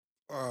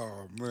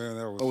Oh man,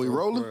 that was we so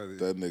rolling? funny.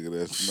 That nigga,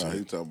 that's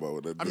he talking about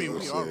what that nigga I mean,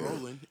 we said. are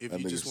rolling. If That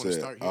you nigga just want to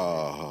said, start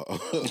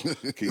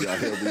here. can y'all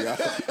help me out?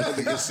 That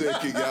nigga said,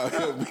 can y'all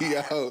help me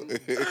out?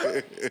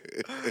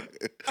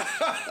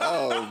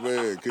 Oh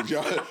man, could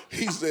y'all?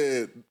 He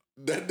said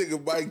that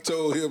nigga Mike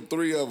told him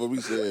 3 of them.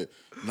 He said,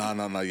 nah,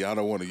 y'all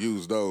don't want to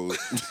use those.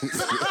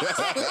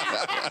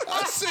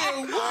 I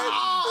said, what?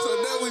 So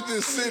now we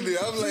just sitting there.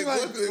 I'm like,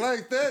 what the?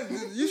 Like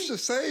that, you should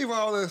save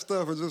all that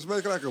stuff and just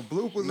make it like a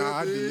bloopers. Nah,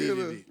 I at the deleted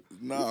end. it.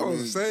 Nah, You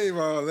supposed to save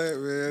all that,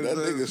 man. That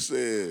nigga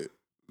said.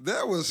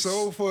 That was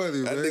so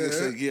funny, That man. nigga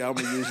said, yeah, I'm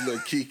gonna use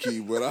little Kiki,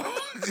 but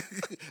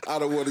I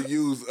don't want to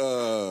use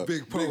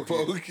Big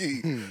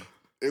Pokey.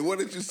 And what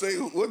did you say?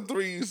 What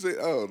 3 you said?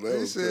 Oh, that He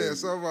was said crazy.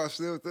 something about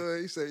Slim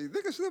Thug. He said,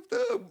 nigga Slim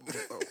Thug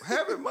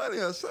having money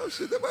or some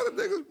shit. Them other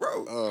niggas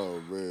broke.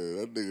 Oh man,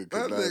 that nigga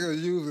That could not. nigga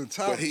using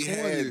top But he 20.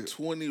 had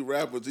 20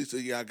 rappers. He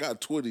said, yeah, I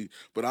got 20,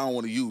 but I don't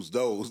want to use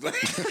those.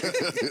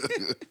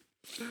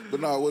 But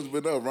no, what's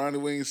been up? Ronnie,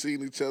 we ain't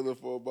seen each other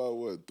for about,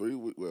 what, 3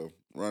 weeks? Well,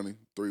 Ronnie,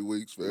 3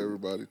 weeks for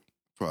everybody.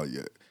 Probably,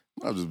 yeah.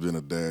 I've just been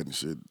a dad and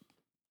shit.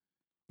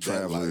 That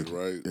Traveling. life,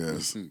 right?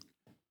 Yes.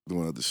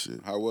 Doing other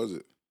shit. How was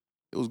it?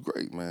 It was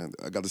great, man.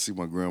 I got to see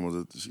my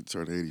grandmother. She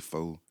turned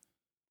 84.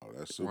 Oh,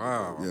 that's super.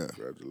 Wow. Dope. Yeah.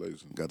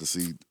 Congratulations. Got to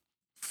see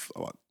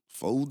about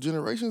 4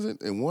 generations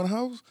in one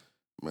house.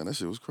 Man, that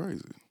shit was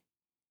crazy.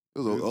 It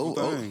was Beautiful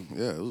thing.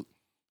 yeah. It was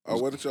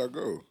Oh, where did y'all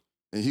go?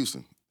 in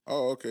Houston.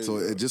 Oh, okay. So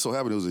yeah. it just so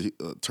happened it was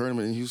a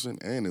tournament in Houston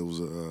and it was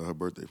her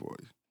birthday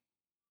party.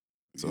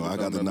 So You I got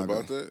know to nothing knock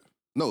about that?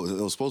 No,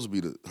 it was supposed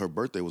to be her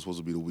birthday was supposed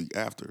to be the week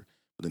after,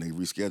 but then they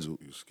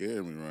rescheduled. You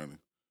scared me, Ronnie.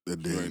 It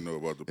You did. ain't know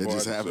about the It party.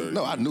 just happened. sir.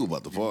 No, I knew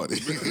about the party.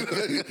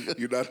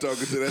 You're not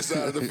talking to that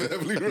side of the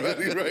family,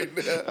 Ronnie, right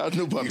now. I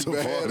knew about You the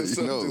mad or party.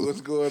 something? No.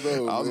 What's going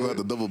on? I was man? going to have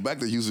to double back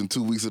to Houston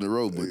 2 weeks in a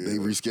row, but they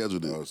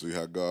rescheduled it. Oh, see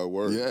how God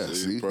works. Yeah, see?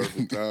 see?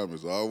 Perfect time.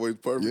 It's always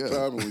perfect Yeah.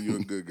 timing when you're a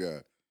good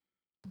guy.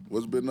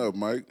 What's been up,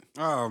 Mike?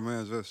 Oh,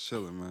 man, just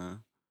chilling, man.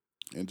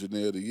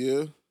 Engineer of the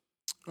year,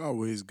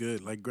 Always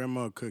good, like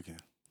grandma cooking.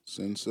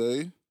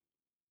 Sensei.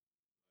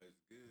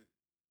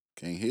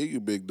 Can't hear you,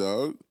 big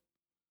dog.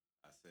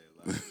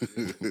 I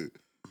said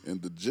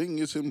And the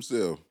genius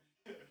himself.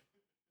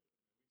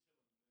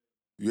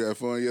 You had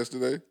fun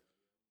yesterday?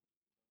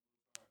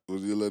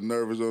 Was you a little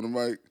nervous on the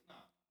mic?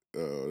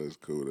 Oh, that's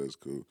cool. That's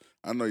cool.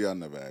 I know y'all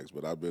never asked,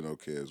 but I've been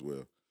okay as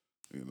well.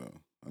 You know,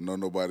 I know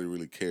nobody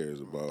really cares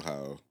about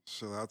how.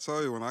 Shit, I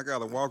tell you, when I got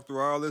to walk through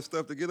all this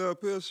stuff to get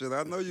up here, shit,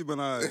 I know you been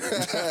all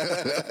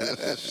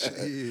right.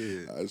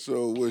 Shit. I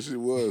sure wish it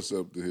was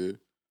something here.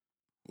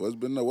 What's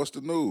been up? What's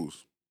the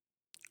news?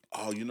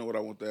 Oh, you know what I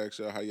want to ask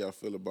y'all? How y'all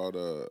feel about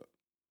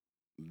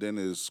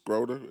Dennis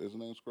Schroeder? Is his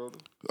name Schroeder?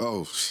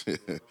 Oh, shit.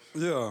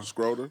 Yeah,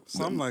 Schroeder?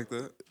 something like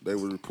that. They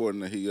were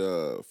reporting that he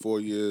 4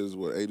 years,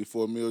 what,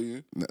 84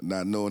 million?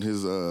 Not knowing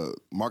his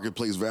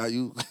marketplace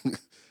value.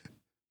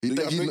 You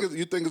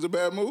think it's a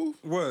bad move?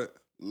 What?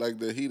 Like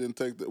that he didn't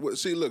take the. Well,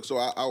 see, look. So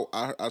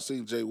I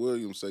seen Jay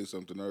Williams say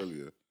something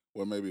earlier.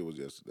 Well, maybe it was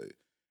yesterday.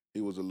 He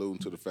was alluding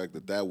to the fact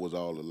that was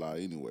all a lie,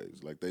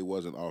 anyways. Like they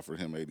wasn't offering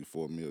him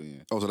 84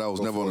 million. Oh, so that was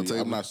never on the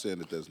table? I'm not saying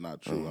that that's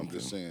not true. Oh, I'm okay.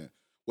 just saying.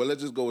 Well,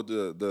 let's just go with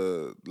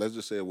the. Let's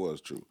just say it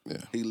was true. Yeah.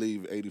 He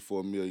leave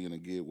 84 million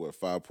and get what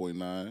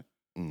 5.9.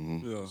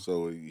 Mm-hmm. Yeah.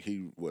 So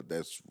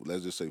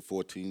let's just say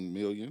 14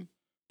 million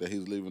that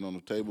he's leaving on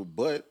the table.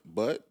 But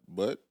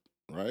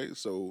right.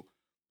 So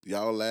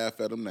y'all laugh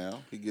at him now.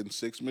 He getting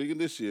 6 million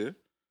this year.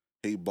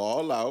 He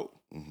ball out,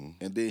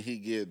 and then he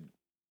get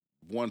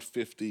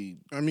 150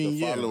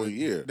 the following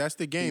year. That's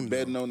the game. He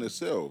betting on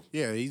himself.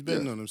 Yeah, he's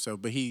betting on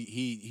himself, but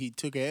he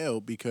took a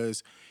L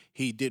because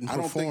he didn't I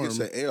don't perform.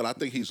 think it's an L. I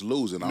think he's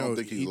losing. I don't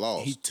think he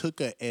lost. He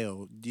took a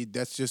L.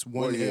 That's just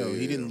one Well, yeah, L. yeah,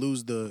 He didn't yeah.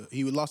 lose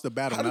he lost the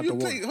battle, How not do the you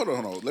war. take? Hold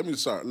on. Let me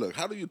start. Look,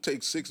 how do you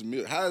take 6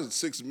 million? How is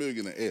 6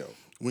 million an L?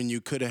 When you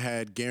could have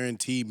had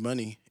guaranteed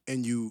money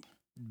and you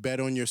bet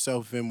on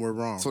yourself and were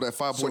wrong. So that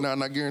 5.9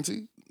 not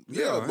guaranteed?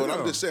 Yeah, but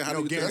I'm just saying, how do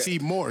you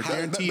guaranteed more?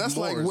 Guaranteed That's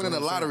more. like is winning what the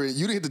I'm saying. lottery.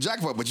 You didn't hit the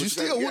jackpot, but you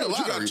still win a You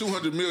lottery. got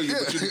 200 million,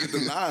 but you didn't get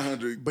the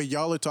 900. But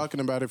y'all are talking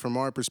about it from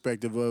our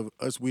perspective of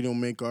us. We don't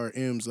make our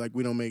M's like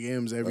we don't make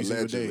M's every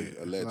single day.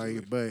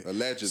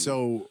 Allegedly.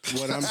 So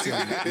what I'm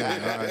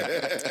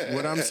saying,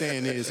 what I'm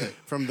saying is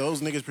from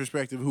those niggas'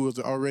 perspective who is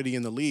already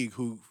in the league,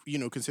 who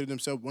consider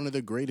themselves one of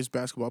the greatest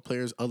basketball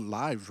players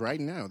alive right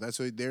now. That's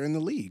why they're in the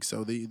league.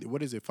 So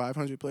what is it?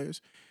 500 players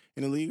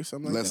in the league or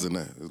something like Less that?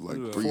 than that. It's like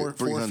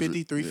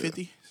 450,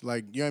 350. Yeah.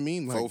 Like, you know what I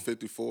mean? Like,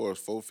 454,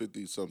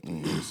 450 something.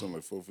 Yeah, something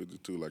like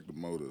 452, like the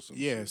motor or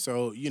something. yeah,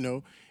 so,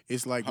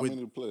 it's like How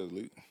many players,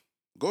 Lee?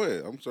 Go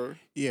ahead. I'm sorry.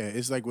 Yeah,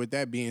 it's like with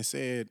that being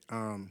said,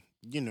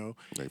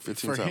 Like 15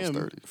 for times him,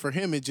 30. for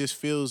him, it just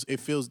feels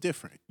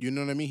different. You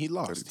know what I mean? He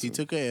lost. 32. He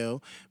took a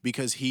L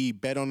because he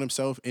bet on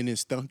himself and then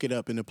stunk it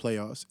up in the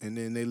playoffs, and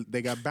then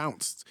they got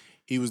bounced.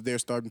 He was their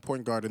starting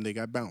point guard, and they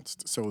got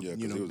bounced. So Yeah,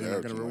 'cause he they're was not going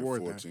averaging to like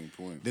reward 14 that.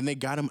 points. Then they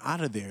got him out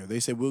of there. They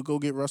said, "We'll go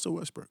get Russell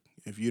Westbrook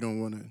if you don't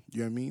want to." You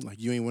know what I mean? Like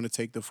you ain't want to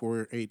take the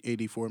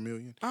 84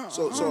 million. I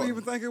don't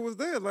even think it was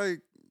that.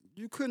 Like,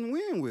 you couldn't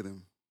win with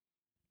him.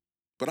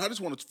 But I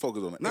just wanted to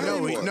focus on that. Not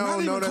No, even, no, not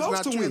even that's close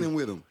not to true. winning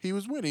with him. He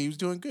was winning. He was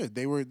doing good.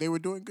 They were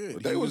doing good.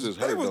 But they He was just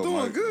hurt. they was though, doing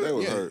Mike. good. They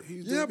was Yeah, hurt. he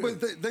was Yeah, doing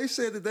but good. they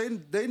said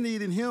that they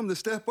needed him to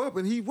step up,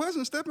 and he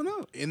wasn't stepping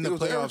up. In the He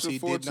was playoffs, averaging he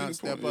did 14 not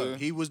step points, up. yeah.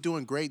 He was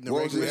doing great in the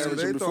What was he regular averaging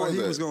season. They before thought he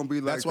that? was going to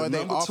be like That's why the they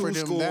number offered 2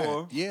 him scorer.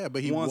 that. Yeah,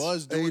 but he once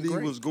was doing AD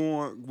great. was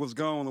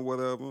gone or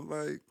whatever.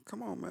 Like,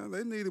 come on, man,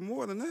 they needed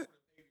more than that.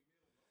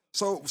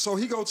 So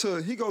he go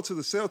to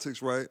the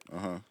Celtics, right?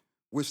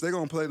 Which they're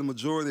gonna play the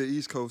majority of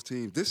East Coast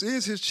teams. This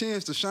is his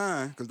chance to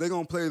shine because they're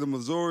gonna play the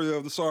majority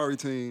of the sorry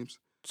teams.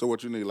 So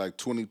what you need, like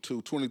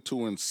 22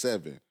 and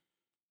 7.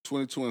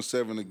 22 and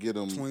 7 to get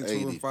him 22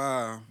 80. and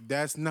 5.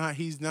 That's not.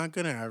 He's not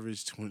gonna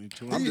average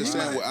 22. I'm just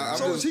saying. I'm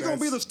So is just, he gonna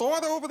be the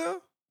starter over there?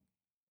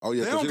 oh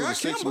yeah, they because don't he was a got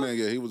six Kemba? man.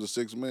 Yeah, he was a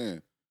 6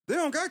 man. They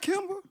don't got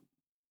Kemba.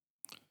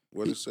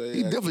 What it say?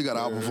 He definitely got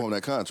to outperform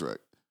that contract.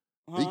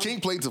 He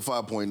can't play to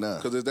 5.9.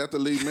 Because is that the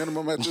league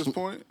minimum at this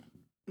point?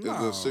 Is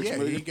No. it 6 Yeah,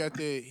 million? he got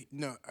the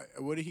no.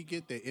 What did he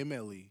get? The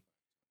MLE.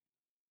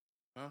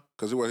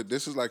 Because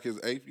this is like his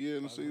 8th year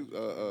in the season,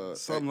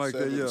 Something like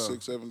that, yeah.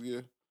 6th, 7th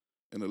year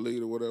in the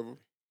league or whatever.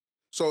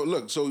 So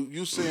look, so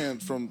you saying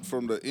from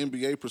the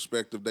NBA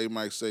perspective, they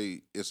might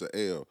say it's an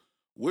L.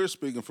 We're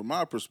speaking from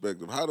our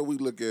perspective. How do we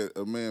look at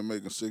a man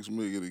making $6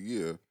 million a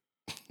year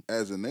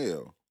as an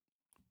L?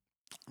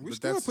 We But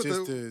still that's put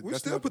just the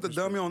that's not put the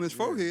dummy on his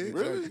forehead.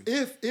 Really?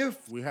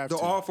 If We have the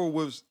to. offer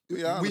was,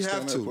 Yeah, I we have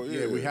understand that to. part.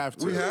 Yeah, we have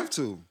to. We have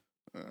to.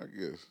 I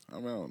guess. I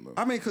mean, I don't know.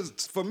 I mean, because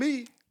for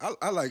me,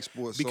 I like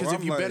sports. Because so if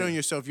I'm you like, bet on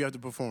yourself, you have to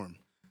perform.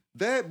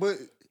 that, but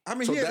I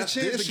mean, So he had a that's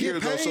chance this to year,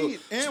 get though, so- paid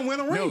and win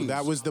a ring. No,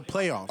 that was the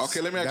playoffs. Okay,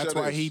 let me ask you That's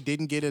why this. he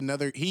didn't get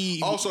another. He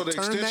Also, the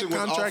turned that extension was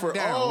contract offered-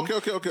 down. oh,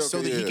 okay, so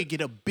that yeah. he could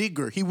get a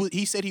bigger.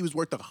 He said he was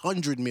worth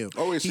 $100 million.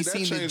 Oh, yeah, see, he that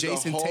seen the changed the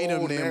Jason whole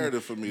Tatum them-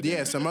 narrative for me then.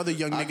 Yeah, some other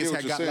young I get niggas what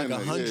had you're got saying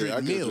like now. Yeah, I $100 get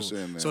what million. you're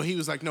saying now. So he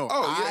was like, no,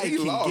 Oh, yeah, I he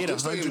can lost. get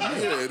This $100 thing-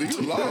 million. Yeah,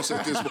 he lost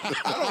at this point.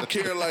 I don't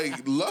care.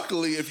 Like,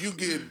 luckily, if you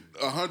get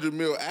 $100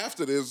 million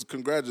after this,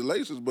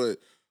 congratulations. But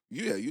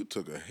yeah, you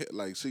took a hit.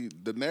 Like, see,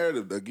 the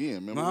narrative again.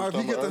 Remember Nah, we if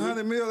was he get the talking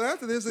about $100 million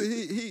after this,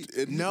 he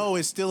No,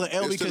 it's still an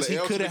L It's still because an he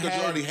L could have because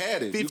you had already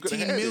had it. You coulda 15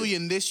 had it.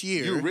 million this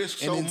year. You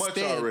risked and so much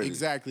instead- already.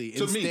 Exactly.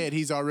 To me. Instead,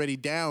 he's already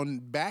down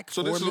back.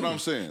 So $4 this is what million. I'm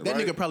saying, That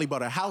right? nigga probably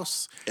bought a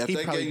house. If He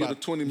they probably gave you the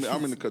bought- 20 million, I'm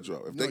going to cut you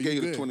off. If No, they you gave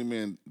you the good.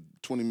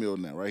 20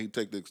 million now, right? He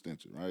take the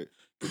extension, right?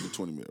 Get the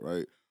 20 million,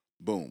 right?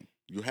 Boom.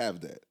 You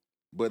have that.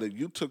 But if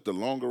you took the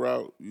longer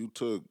route, you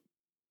took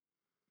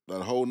a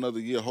whole nother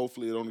year.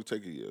 Hopefully, it only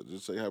take a year.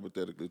 Just say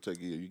hypothetically, take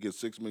a year. You get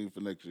 $6 million for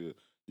next year.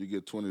 You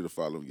get 20 the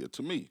following year.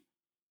 To me,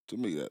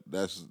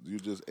 that's you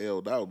just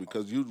L'd out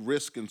because you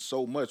risking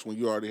so much when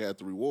you already had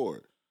the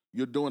reward.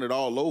 You're doing it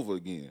all over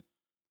again.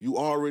 You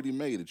already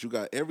made it. You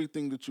got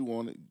everything that you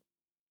wanted.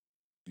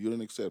 You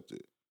didn't accept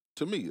it.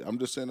 To me, I'm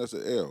just saying that's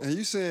an L. and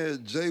you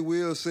said Jay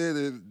Will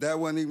said that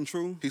wasn't even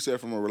true, He said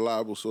from a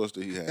reliable source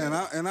that he had.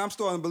 and I'm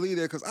starting to believe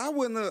that because I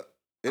wouldn't have.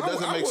 It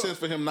doesn't I make would- sense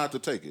for him not to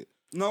take it.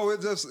 No,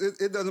 it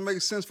doesn't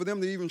make sense for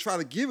them to even try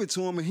to give it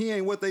to him, and he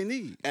ain't what they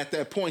need. At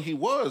that point, he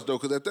was though,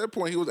 because at that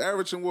point he was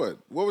averaging what?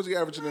 What was he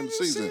averaging in Man, the you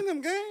season? seen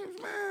them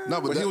games, man.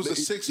 No, But he that- was a that-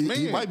 sixth he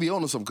man. might be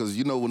on to something because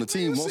you know when the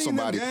team you wants seen them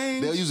somebody,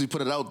 games? they'll usually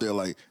put it out there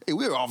like, "Hey,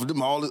 we're offering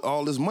them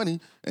all this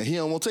money, and he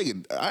don't want to take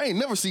it." I ain't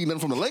never seen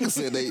nothing from the Lakers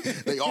said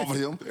they offered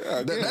him. Yeah,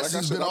 again, That's like I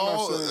just said, been I'm not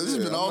all. saying- This has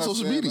yeah, been I'm all not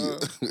social saying, media.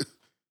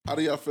 How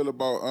do y'all feel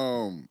about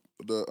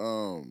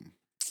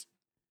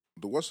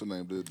the what's the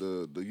name?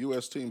 The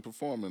US team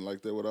performing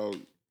like that without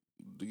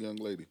the young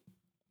lady?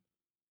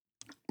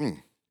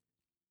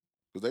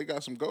 Because they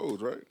got some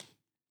goals, right?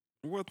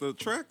 What, the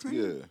track team?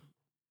 Yeah,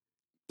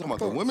 Talking about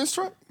the women's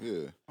track?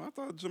 yeah. I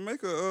thought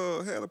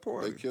Jamaica had a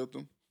party. They killed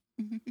them.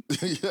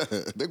 Yeah,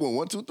 they went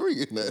 1, 2, 3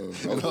 in that. I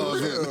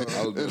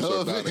was being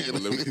so naughty,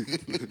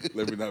 but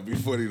let me not be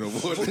funny no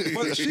more.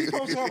 But she's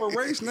supposed to have a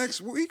race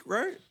next week,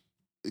 right?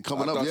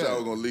 Coming I up, thought y'all yeah.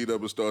 was gonna lead up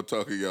and start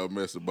talking y'all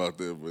mess about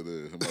that, but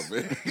my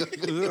bad.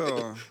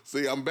 Yeah.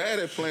 See, I'm bad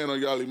at playing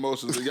on y'all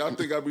emotions, and y'all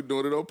think I be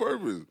doing it on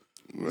purpose.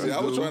 See, I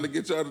was trying to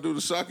get y'all to do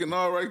the shock and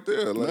all right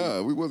there. Like,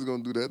 Nah, we wasn't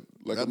gonna do that.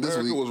 like Not this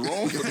America week. was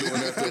wrong for doing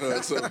that to her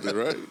or something,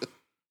 right?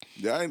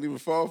 Yeah, I ain't even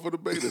fall for the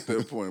bait at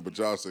that point, but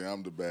y'all say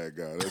I'm the bad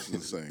guy. That's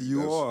insane.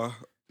 You are.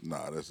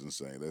 Nah, that's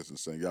insane. That's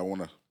insane. Y'all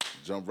want to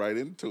jump right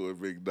into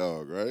it, big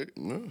dog, right?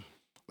 Yeah.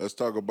 Let's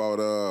talk about,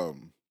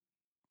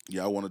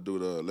 y'all want to do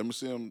the, let me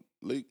see him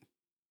leak.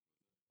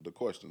 The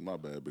question, my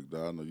bad, big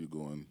dog. I know you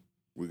going,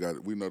 we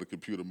know the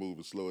computer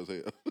moving slow as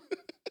hell.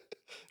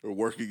 We're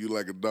working you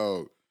like a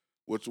dog.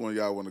 Which one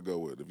y'all want to go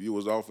with? If you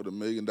was offered $1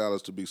 million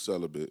to be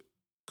celibate,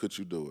 could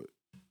you do it?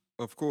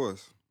 Of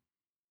course.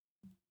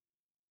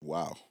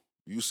 Wow.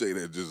 You say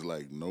that just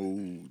like,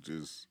 no,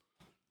 just,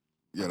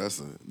 Yeah,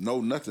 that's a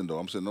no nothing though.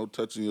 I'm saying no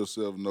touching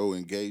yourself, no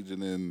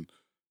engaging in,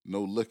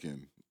 no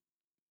looking.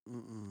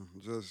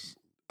 Just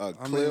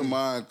Clear mean-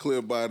 mind,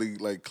 clear body,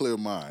 like clear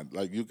mind.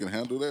 Like you can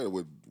handle that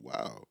with,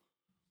 wow.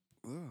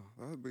 yeah,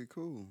 that'd be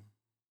cool.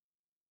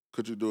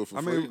 Could you do it for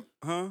I free? mean,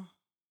 huh?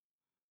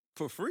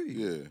 For free?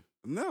 Yeah.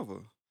 Never.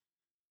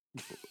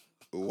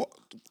 What?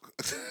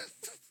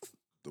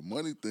 The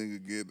money thing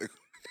again.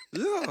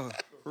 Yeah,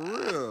 for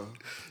real.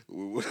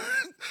 What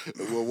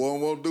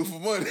one won't do for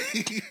money.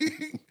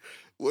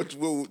 what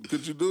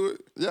could you do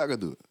it? Yeah, I could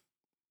do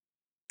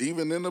it.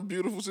 Even in a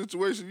beautiful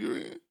situation you're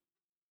in?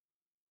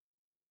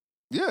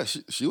 Yeah,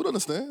 she would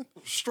understand.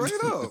 Straight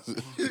up.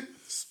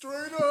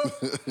 Straight up.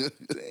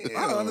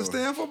 I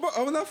understand for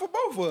both. Not for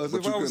both of us. But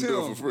if you I was couldn't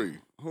do him. it for free.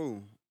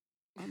 Who?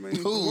 I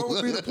mean, what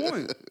would be the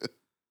point?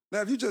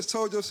 Now, if you just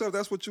told yourself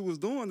that's what you was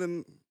doing,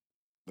 then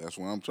That's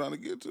what I'm trying to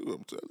get to.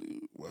 I'm telling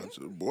you. Watch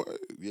it, boy.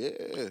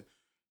 Yeah.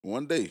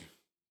 One day.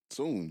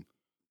 Soon.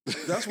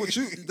 that's what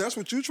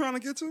you trying to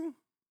get to.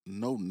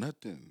 No,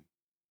 nothing.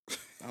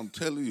 I'm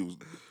telling you.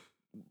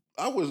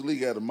 I wish Lee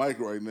got a mic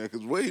right now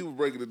because the way he was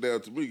breaking it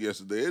down to me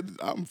yesterday,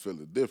 I'm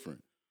feeling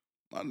different.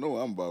 I know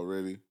I'm about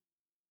ready.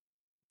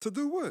 To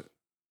do what?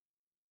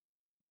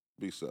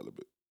 Be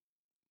celibate.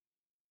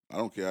 I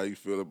don't care how you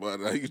feel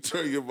about it, how you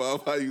turn your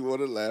mouth, how you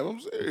want to laugh. I'm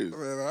serious.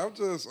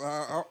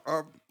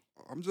 Man,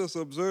 I'm just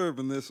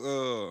observing this.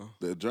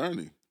 That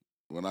journey.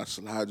 When I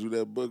slide you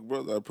that book,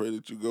 brother, I pray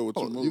that you go with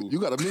your move. You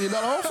got $1 million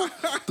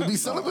offer to be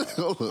celibate?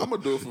 I'm gonna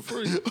do it for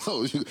free.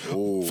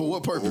 For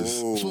what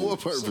purpose? For what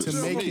purpose?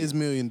 To make his $1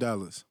 million.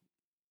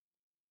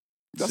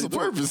 That's a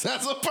purpose.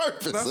 That's a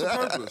purpose. That's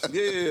a purpose.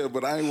 Yeah,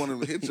 but I ain't want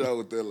to hit y'all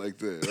with that like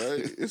that,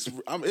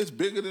 right? It's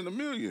bigger than $1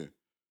 million.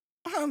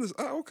 I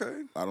understand. Okay.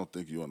 I don't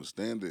think you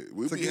understand it.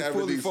 We To be get having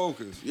fully these,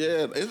 focused.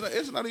 Yeah,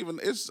 it's not even.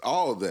 It's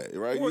all that,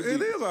 right? Well, You it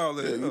be- is all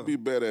that. Yeah, Yeah. you be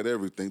better at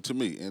everything to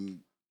me, and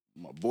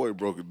my boy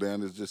broke it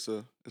down. It's just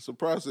it's a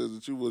process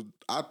that you would.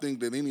 I think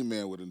that any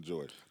man would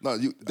enjoy. No,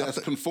 That's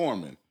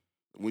conforming.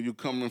 When you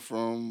coming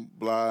from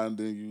blah, and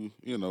then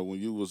you know when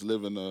you was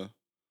living a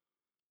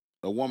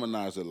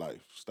womanizer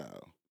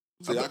lifestyle.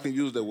 See, I can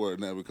use that word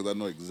now because I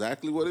know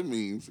exactly what it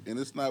means, and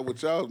it's not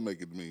what y'all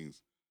make it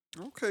means.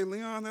 Okay,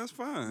 Leon, that's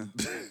fine.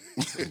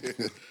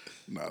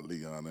 Not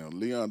Leon now.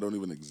 Leon don't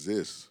even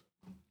exist.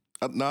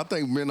 I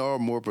think men are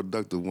more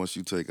productive once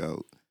you take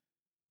out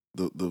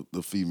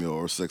the female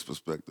or sex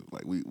perspective.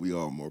 Like we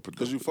are more productive.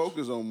 Because you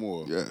focus on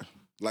more. Yeah.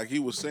 Like he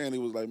was saying, he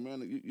was like,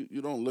 man,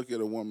 you don't look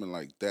at a woman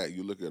like that.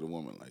 You look at a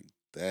woman like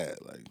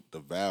that, like the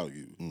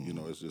value. Mm-hmm. You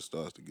know, it just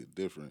starts to get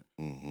different.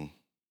 Mm-hmm.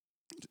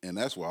 And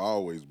that's where I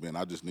always been.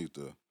 I just need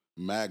to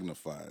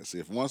magnify it. See,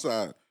 if once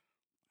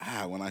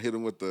when I hit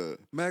him with the,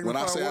 when I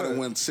Magnify say I what? done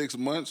went 6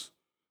 months,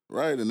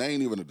 right, and they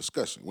ain't even a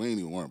discussion. We ain't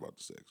even worrying about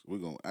the sex. We're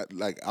going,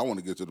 I want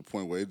to get to the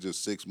point where it's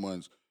just 6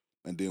 months,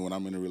 and then when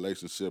I'm in a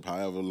relationship,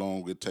 however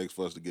long it takes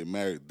for us to get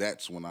married,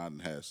 that's when I done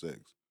had sex.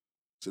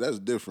 See, that's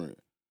different.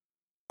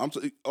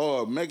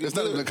 Megan It's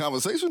not even a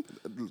conversation.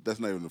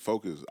 That's not even the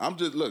focus. I'm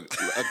just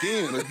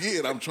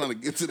again. I'm trying to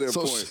get to that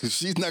So point.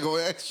 she's not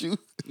gonna ask you.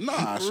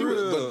 Nah, she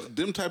Real. would, but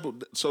them type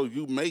of. So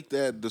you make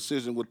that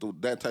decision with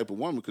that type of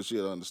woman because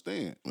she'll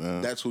understand.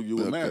 That's who you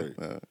would marry.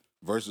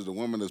 Versus the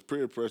woman that's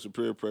peer pressure,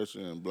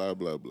 and blah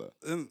blah blah.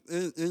 In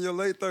your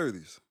late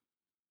 30s.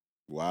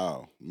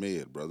 Wow,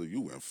 mid brother,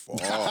 you went far.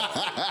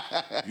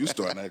 You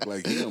starting to act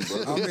like him,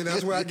 brother. I mean,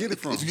 that's where I get it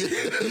from.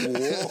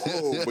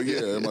 Whoa, but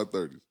yeah, in my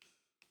 30s.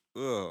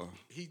 Ugh.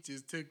 He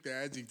just took the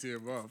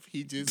adjective off.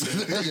 He just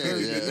Yeah.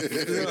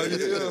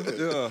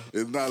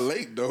 It's not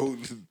late though.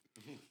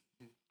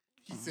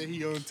 he said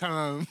he on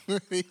time.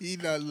 He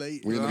not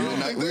late. We're in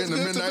the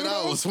midnight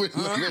hours. We're in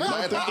the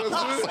midnight hours.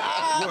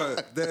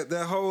 What?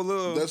 That whole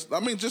little. Just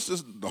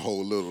the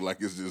whole little, like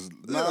it's just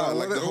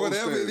whatever, the whole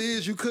whatever it stand.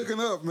 is you cooking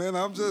up, man.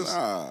 I'm just.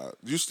 Nah,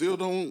 you still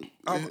don't.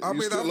 I you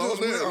mean, still I'm on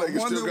just there? Like you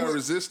still wondering got when-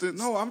 resistance.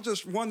 No, I'm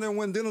just wondering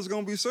when dinner's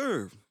gonna be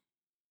served.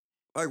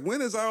 Like,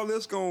 when is all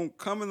this gonna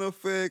come into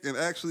effect and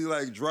actually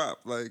like drop?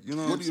 Like, you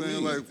know what I'm do you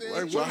saying? mean? Like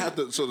So I what? have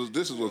to. So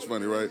this is what's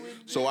funny, right?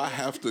 So I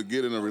have to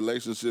get in a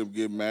relationship,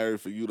 get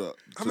married for you to.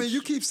 I mean,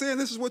 you keep saying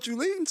this is what you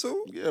leading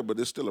to. Yeah, but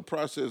there's still a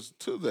process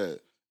to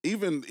that.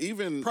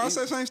 Even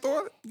Process ain't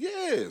started.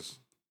 Yes,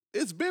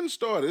 it's been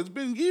started. It's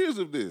been years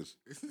of this.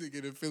 This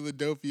nigga in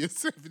Philadelphia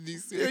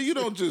 76. Yeah, you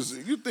don't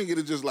just you think it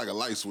is just like a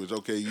light switch.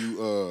 Okay,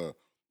 you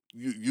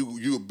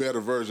a better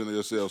version of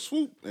yourself.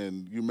 Swoop,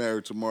 and you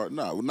married tomorrow.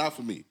 No, not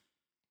for me.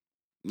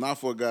 Not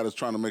for a guy that's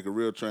trying to make a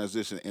real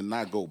transition and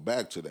not go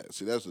back to that.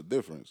 See, that's the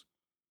difference.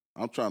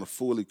 I'm trying to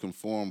fully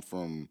conform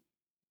from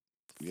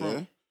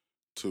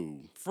to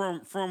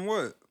From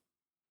what?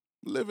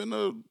 living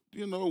a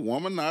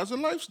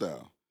womanizer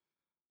lifestyle.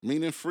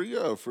 Meaning free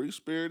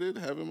spirited,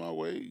 having my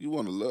way. You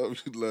want to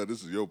love, you love.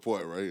 This is your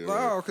part right here.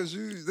 Right? No, because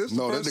this is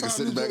No, the that first nigga time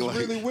sitting you back just like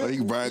really went. he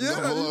Brian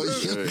Double.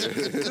 This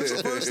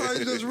is the first time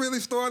you just really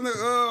starting to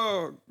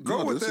go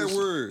No, with this that is-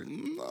 word.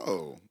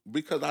 No,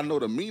 because I know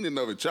the meaning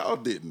of it. Y'all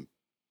didn't.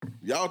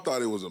 Y'all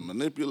thought it was a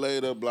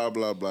manipulator, blah,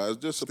 blah, blah. It's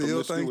just a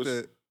Still think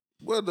promiscuous. that.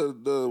 Well,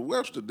 the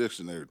Webster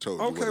Dictionary told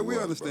you. Okay, what it we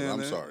was, understand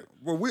brother. that. I'm sorry.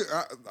 Well,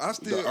 I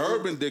still. The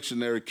Urban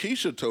Dictionary,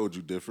 Keisha told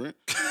you different.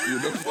 You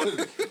know,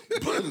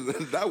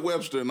 but not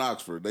Webster and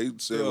Oxford. They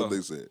said what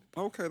they said.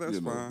 Okay, that's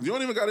You know. fine. You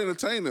don't even got to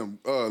entertain them,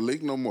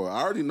 Leak, no more.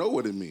 I already know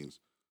what it means.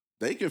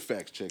 They can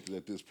fact check it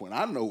at this point.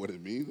 I know what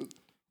it means.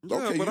 Yeah,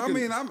 Okay, but you I can-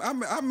 mean,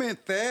 I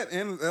meant that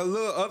and a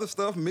little other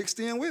stuff mixed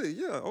in with it.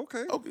 Yeah,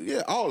 okay. Okay,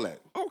 yeah, all that.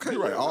 Okay,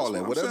 you're right, yeah, all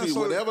that's that. what I'm Whatever, saying. So-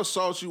 whatever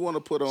sauce you want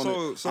to put on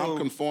it, So I'm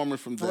conforming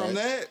from From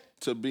that,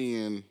 to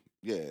being,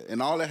 yeah, and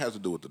all that has to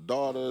do with the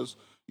daughters,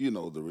 you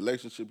know, the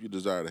relationship you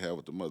desire to have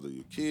with the mother of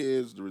your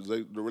kids, the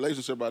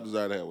relationship I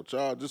desire to have with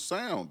y'all. Just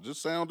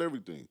sound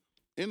everything,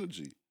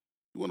 energy.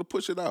 You want to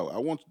push it out. I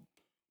want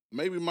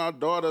maybe my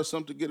daughter or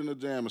something to get in the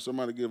jam and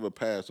somebody give her a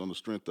pass on the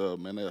strength of,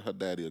 man, her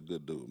daddy a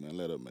good dude, man,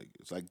 let her make it.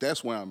 It's like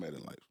that's where I'm at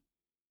in life.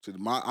 See,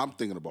 I'm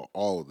thinking about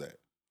all of that.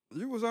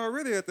 you was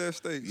already at that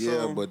stage. Yeah,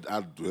 so, but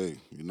I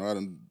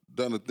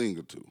done a thing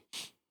or two.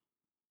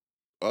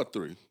 Or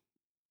 3.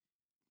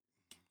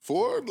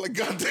 4? Like,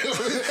 goddamn.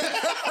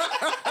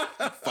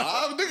 5,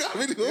 nigga. I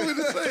mean, what want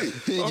me to say?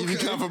 He didn't give you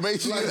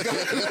confirmation.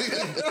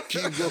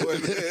 Keep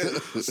going.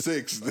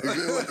 6,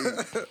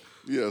 nigga. Like,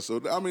 yeah,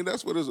 so, I mean,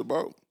 that's what it's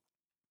about.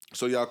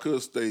 So y'all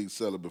could stay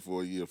celibate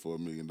for a year for $1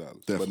 million.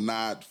 But Definitely.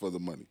 not for the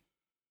money.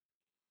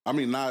 I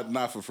mean,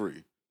 not for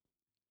free.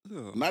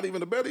 yeah. Not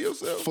even to better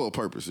yourself. Full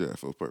purpose, yeah,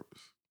 full purpose.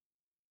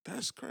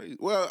 That's crazy.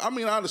 Well, I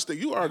mean, I understand.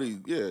 You already,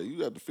 you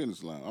got the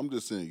finish line. I'm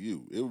just saying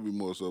you. It would be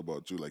more so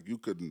about you. Like, you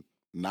couldn't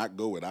not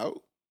go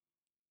without.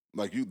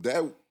 Like,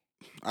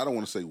 I don't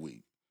want to say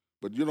weak,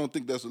 but you don't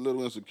think that's a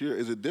little insecure?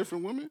 Is it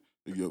different women?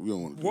 You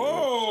don't want to do that.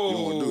 You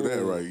don't want to do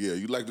that, right? Yeah,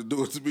 you like to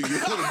do it to me. You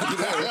don't want to do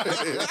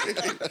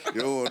that, right?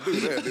 You don't want to do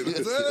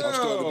that. I'm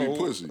starting to be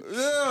pussy.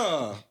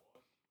 Yeah.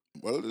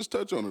 Well, let's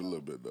touch on it a little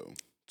bit, though,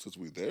 since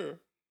we there.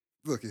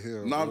 Look at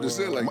here. No, I'm just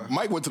saying, like,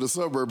 Mike went to the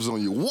suburbs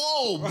on you.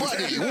 Whoa,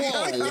 buddy.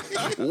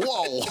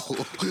 Whoa.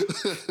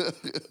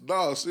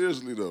 no,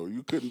 seriously, though,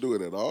 you couldn't do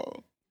it at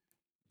all.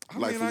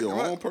 Like, for your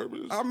own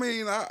purpose? I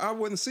mean, I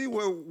wouldn't see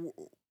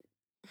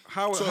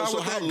how So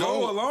would how that long-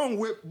 go along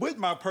with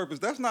my purpose.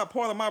 That's not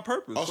part of my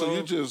purpose. Oh,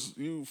 so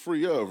you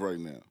free of right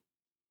now.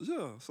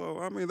 Yeah, so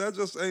I mean that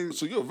just ain't.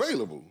 So you're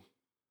available.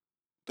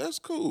 That's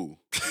cool.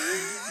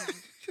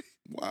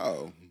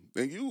 Wow.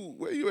 And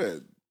where you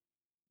at?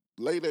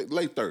 Late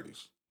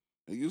 30s.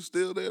 And you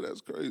still there?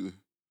 That's crazy.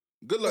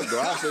 Good luck, though.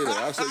 I say that.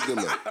 I say good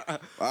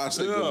luck. I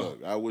say good luck.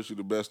 I wish you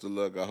the best of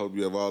luck. I hope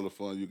you have all the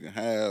fun you can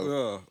have.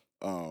 Yeah.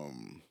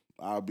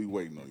 I'll be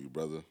waiting on you,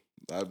 brother.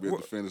 I'll be at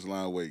the finish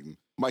line waiting.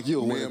 Mike,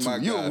 you're a Me winner and too. my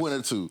You're a guys.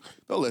 winner too.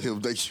 Don't let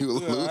him think you a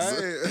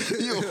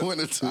loser. You're a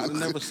winner too. I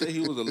never say he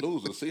was a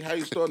loser. See how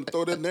you starting to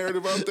throw that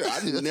narrative out there?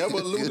 I never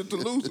alluded to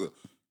loser.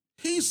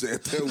 He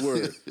said that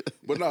word.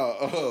 But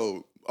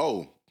no,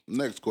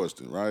 next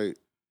question, right?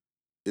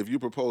 If you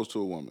propose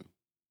to a woman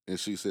and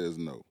she says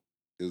no,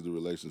 is the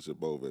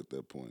relationship over at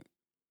that point?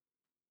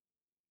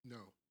 No.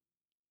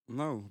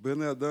 No, been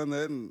there, done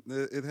that, and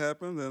it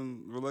happened,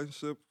 and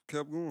relationship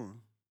kept going.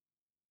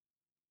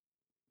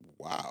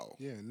 Wow.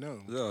 Yeah,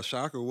 no. Yeah,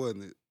 shocker,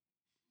 wasn't it?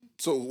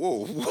 So,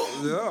 whoa.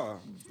 Yeah,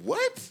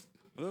 What?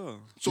 yeah.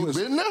 So You it's,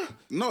 been there?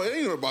 no, it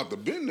ain't about the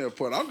been there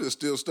part. I'm just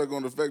still stuck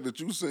on the fact that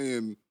you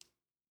saying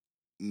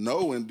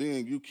no and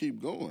then you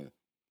keep going.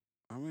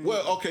 I mean,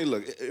 Well, okay,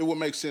 look, it would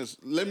make sense.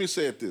 Let me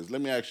say it this.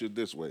 Let me ask you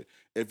this way.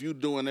 If you're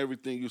doing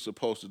everything you're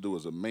supposed to do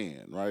as a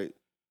man, right?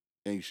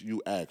 And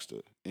you asked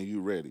her and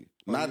you ready.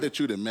 Not that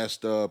you done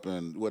messed up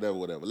and whatever.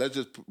 Let's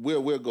just,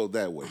 we'll go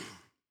that way.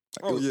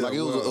 oh yeah, Like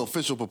it was well, an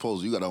official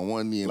proposal. You got a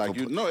 1 year. Like,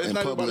 no, it's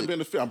not about it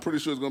being official. I'm pretty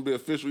sure it's going to be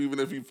official even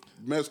if he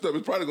messed up.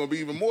 It's probably going to be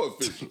even more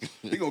official.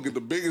 He going to get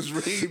the biggest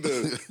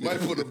ring, might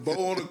put a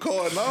bow on the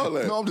car and all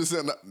that. No, I'm just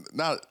saying.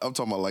 Not I'm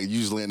talking about like you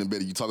just laying in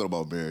bed. You talking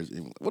about marriage.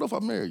 What if I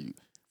marry you?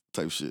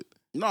 Type shit.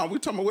 No, we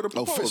talking about with a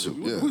proposal.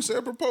 Official, yeah. We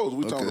said proposal.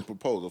 We talking Okay. about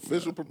proposal.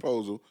 Official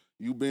proposal.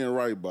 You being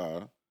right by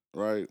her,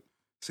 right?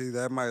 see,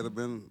 that might have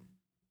been.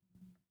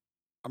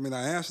 I mean,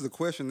 I answered the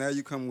question. Now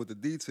you come with the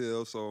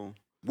details, so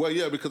Well,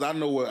 yeah, because I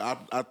know what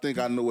I think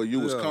I know where you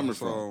was yeah, coming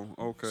so,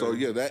 from. Okay. So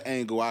yeah, that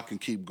angle I can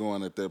keep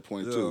going at that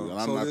point Yeah. too. And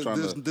I'm so not this,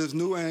 trying this, to. this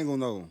new angle,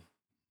 no.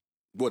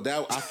 Well,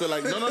 that I feel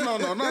like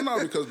no,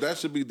 because that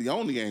should be the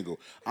only angle.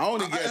 I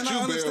only got And you, I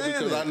Bill, understand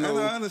because that. I know.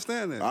 And I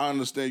understand that. I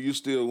understand you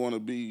still want to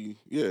be.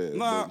 Yeah.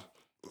 Nah,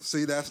 but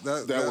see, that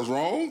that was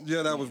wrong.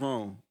 Yeah, that was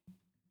wrong.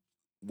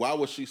 Why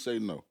would she say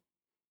no?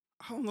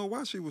 I don't know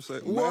why she would say.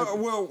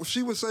 Man. Well,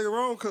 she would say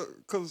wrong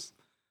because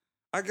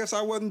I guess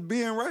I wasn't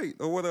being right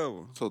or whatever.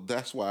 So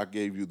that's why I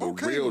gave you the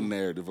Okay. real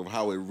narrative of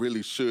how it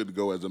really should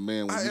go as a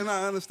man. When And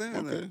I understand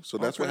okay, that. so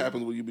that's what Okay.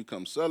 happens when you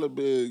become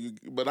celibate.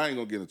 But I ain't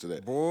gonna get into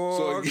that. Boy,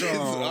 so again,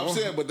 no. I'm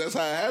saying, but that's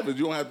how it happens.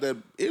 You don't have that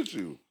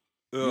issue.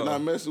 You're Yeah.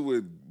 not messing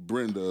with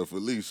Brenda,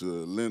 Felicia,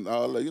 Lynn,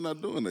 all that. You're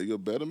not doing that. You're a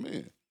better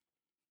man.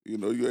 You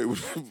know, you're able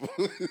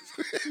to.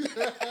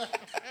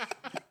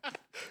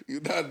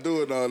 You're not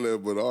doing all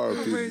that, but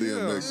RP mean, being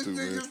yeah. next to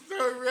man.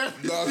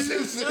 No, I'm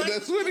just saying,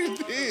 that's what he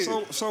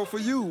did. So for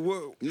you,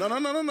 No.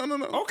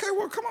 okay,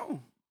 well, come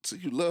on. So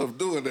you love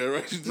doing that,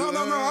 right? No.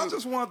 I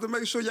just wanted to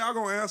make sure y'all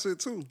gonna answer it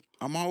too.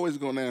 I'm always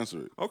gonna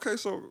answer it. Okay,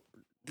 so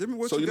give me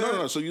what So you got.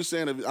 no. So you're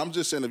saying I'm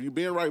just saying if you're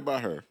being right by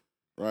her,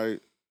 right,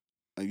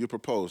 and you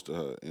propose to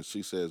her and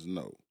she says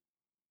no,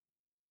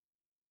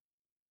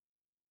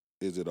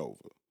 is it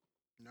over?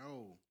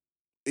 No.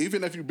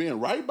 Even if you're being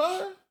right by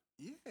her?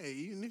 Yeah,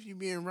 even if you're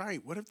being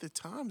right, what if the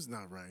time's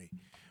not right?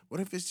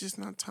 What if it's just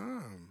not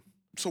time?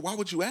 So why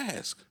would you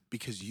ask?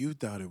 Because you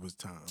thought it was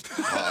time.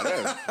 Oh,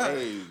 that's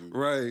crazy.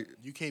 Right.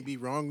 You can't be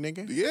wrong,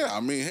 nigga. Yeah,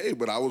 I mean, hey,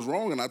 but I was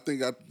wrong, and I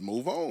think I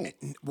move on.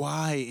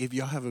 Why? If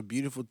y'all have a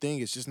beautiful thing,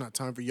 it's just not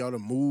time for y'all to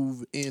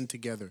move in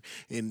together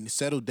and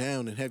settle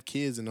down and have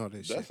kids and all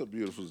that shit. That's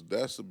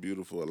a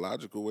beautiful,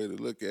 logical way to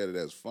look at it.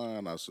 That's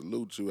fine. I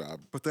salute you.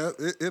 But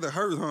it'll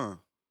hurt, huh?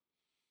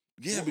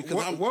 Yeah,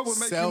 because what would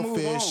make you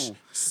move on?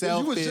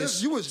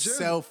 Selfish. You was just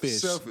selfish.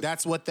 selfish.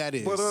 That's what that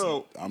is. But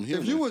I'm if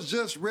human. you was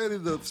just ready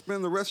to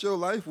spend the rest of your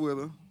life with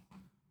her,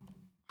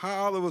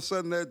 how all of a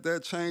sudden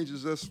that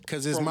changes us?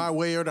 Because it's my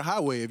way or the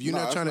highway. If you're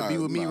Nah, not trying to be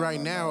with me right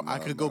now, nah, I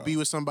could go be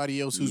with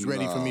somebody else who's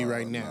ready for me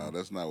right now. No,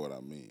 that's not what I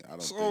mean. I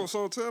don't think.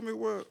 So tell me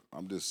what.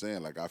 I'm just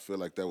saying, like, I feel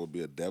like that would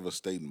be a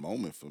devastating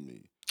moment for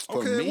me.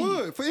 Okay, it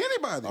would for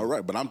anybody. All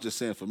right, but I'm just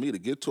saying, for me to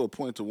get to a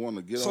point to want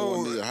to get on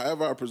one knee, or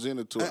however I present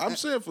it to her, I'm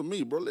saying for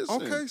me, bro.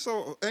 Listen. Okay,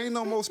 so ain't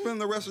no more spending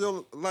the rest of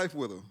your life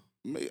with her.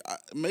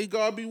 May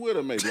God be with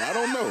her. Maybe I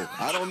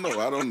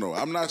don't know.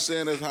 I'm not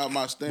saying that's how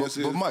my stance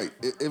is. But Mike,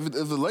 if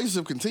the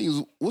relationship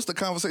continues, what's the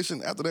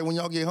conversation after that when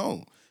y'all get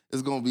home?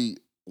 It's gonna be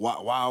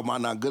why am I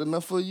not good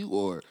enough for you,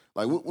 or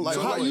like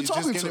So how are you it's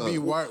talking just to gonna her? be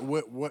what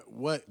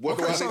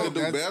do I need to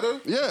do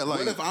better? Yeah, like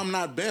what if I'm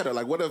not better?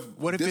 Like what if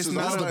it's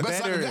not the a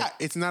best I better? got?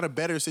 It's not a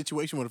better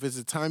situation. What if it's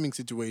a timing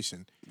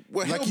situation?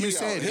 Well, Like help you me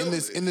said, out. in the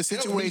Help me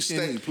situation,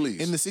 stay, please.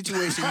 in the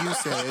situation you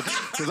said,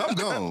 because I'm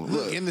gone.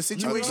 Look, in the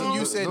situation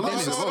you said, no,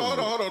 Dennis, hold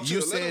on, you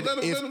chill. said Let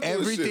him if do his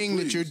everything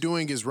shit, that you're please.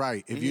 doing is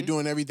right, if you're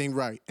doing everything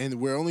right, and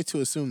we're only to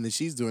assume that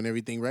she's doing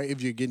everything right,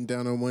 if you're getting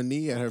down on one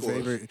knee at her course.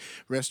 favorite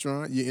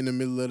restaurant, you're in the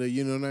middle of the,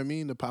 you know what I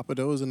mean, the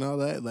Papados and all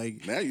that,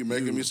 like. Now you're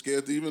making me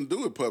scared to even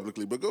do it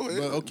publicly. But go ahead.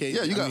 But okay,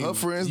 Yeah, you got I mean, her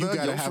friends, you your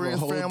gotta have friends, a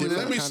whole family. different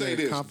Let me kind say of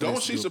this. confidence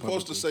Don't she do it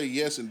supposed to publicly. say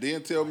yes and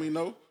then tell me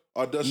no?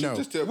 Or does she No.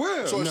 just tell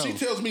Well, So if no. she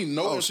tells me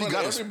no in she front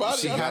of gotta- everybody,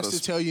 She I has gotta-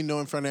 to tell you no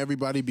in front of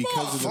everybody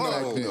because of the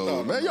fact that.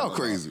 no, man, y'all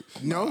crazy.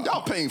 No?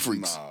 Y'all pain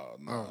freaks. I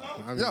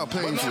mean, Y'all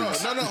pain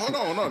freaks. No,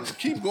 hold on.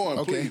 Keep going,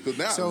 Okay, please, because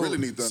now I really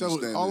need to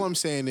understand all this. I'm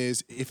saying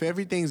is, if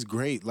everything's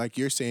great, like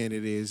you're saying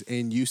it is,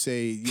 and you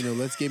say,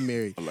 let's get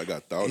married, Like I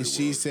thought and it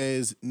she was.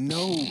 says,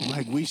 no,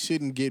 like we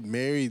shouldn't get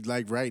married,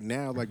 like right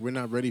now, like we're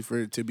not ready for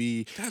it to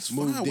be That's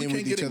moved fine. We in can't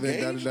with get each other.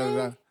 engaged, Da, da, da,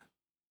 da. though?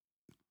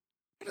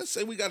 I didn't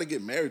say we got to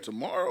get married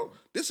tomorrow.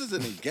 This is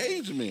an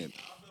engagement.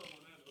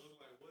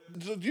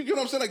 You get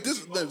what I'm saying? Like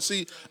this.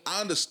 See,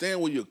 I understand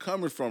where you're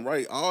coming from,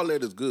 right? All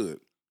that is good.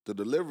 The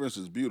deliverance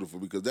is beautiful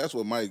because that's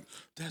what Mike.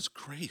 That's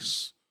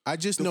grace. I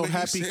just The know way he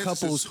happy says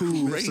couples is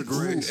who,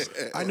 grace.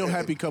 I know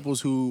happy couples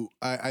who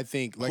I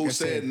think, like Who I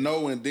said said,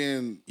 no and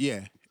then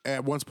yeah,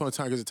 at once upon a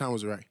time because the time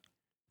was right.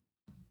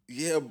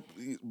 yeah,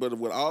 but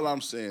what all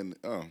I'm saying,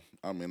 I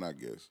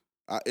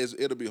guess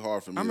it'll be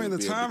hard for me. I mean, to the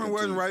be able to timing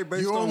wasn't continue. right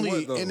based You on only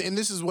what though? and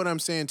this is what I'm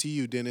saying to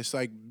you, Dennis.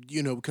 Like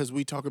because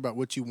we talk about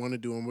what you want to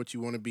do and what you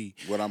want to be.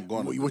 What I'm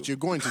going to what do. you're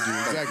going to do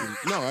exactly.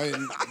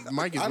 No,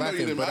 Mike is I know you laughing,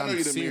 didn't- but I know I'm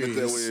you didn't mean it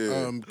that serious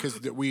way, yeah.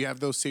 because we have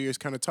those serious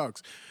kind of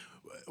talks.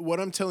 What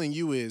I'm telling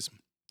you is,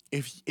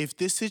 if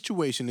this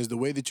situation is the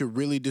way that you're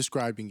really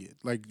describing it,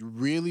 like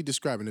really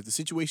describing, if the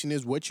situation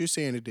is what you're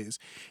saying it is,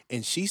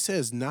 and she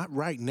says not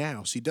right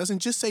now, she doesn't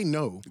just say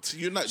no. See,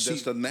 you're not. She-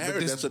 That's a but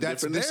narrative. That's a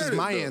different This narrative. is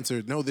my though.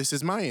 answer. No, this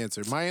is my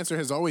answer. My answer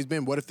has always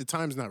been, what if the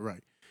time's not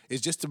right?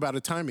 It's just about a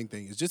timing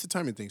thing. It's just a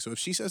timing thing. So if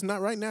she says not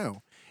right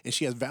now, and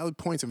she has valid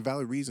points and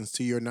valid reasons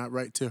to her not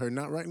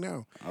right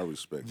now, I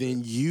respect.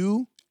 then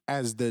you,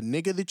 as the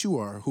nigga that you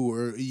are,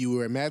 you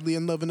are madly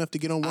in love enough to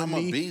get on one I'ma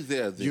knee, be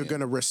there then. you're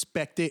gonna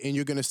respect it, and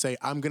you're gonna say,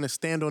 I'm gonna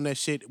stand on that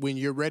shit when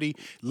you're ready.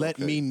 Let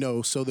me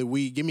know so that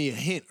give me a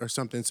hint or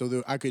something so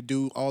that I could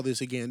do all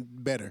this again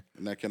better.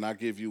 Now, can I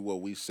give you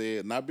what we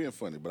said? Not being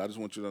funny, but I just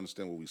want you to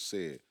understand what we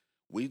said.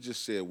 We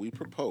just said we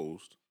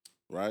proposed,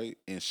 right?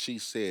 And she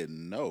said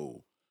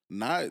no,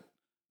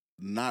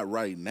 not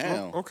right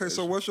now. Okay,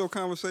 so what's your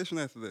conversation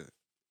after that?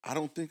 I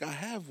don't think I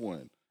have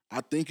one. I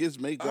think it's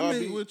make God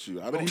be mean, with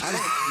you. I But don't.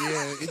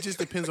 yeah, it just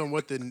depends on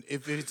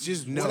if it's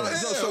just no. Well,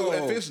 so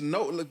if it's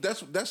no, look,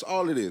 that's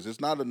all it is. It's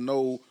not a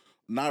no,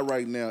 not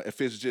right now.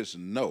 If it's just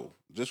no,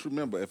 just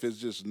remember, if it's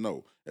just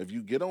no, if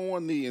you get on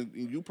one knee and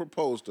you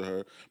propose to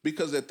her,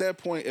 because at that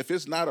point, if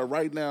it's not a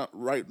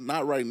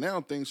not right now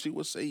thing, she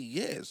will say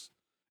yes,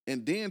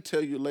 and then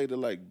tell you later,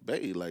 like,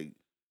 babe, like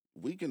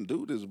we can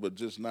do this, but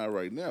just not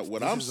right now.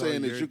 What This I'm is on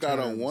saying is, your you got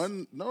on terms.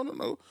 one.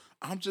 No.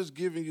 I'm just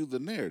giving you the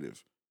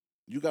narrative.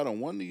 You got on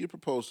one knee, you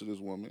proposed to this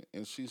woman,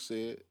 and she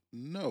said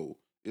no.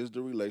 Is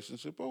the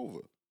relationship over?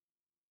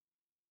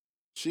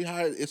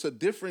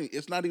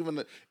 It's not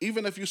even,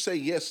 even if you say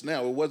yes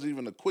now, it wasn't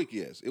even a quick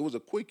yes. It was a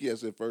quick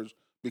yes at first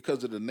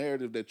because of the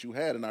narrative that you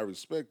had, and I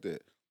respect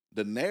that.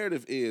 The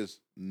narrative is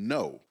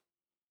no.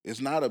 It's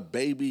not a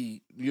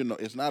baby,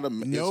 it's not a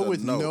No,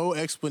 with no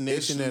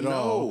explanation It's at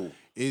all. no.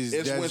 Is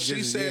It's that's when she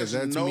just, says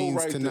that no means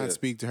right to there. not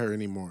speak to her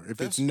anymore. If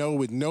it's That's- no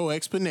with no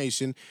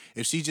explanation,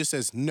 if she just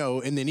says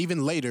no, and then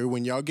even later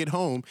when y'all get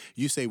home,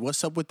 you say,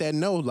 "What's up with that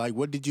no? Like,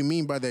 what did you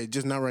mean by that?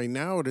 Just not right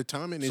now or the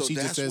timing?" And So she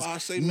just that's says, why I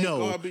say make "No,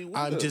 God be with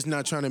I'm her." just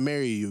not trying to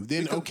marry you."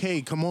 Then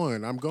okay, come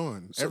on, I'm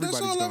gone. So Everybody's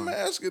that's all gone. I'm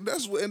asking.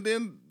 And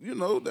then,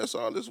 that's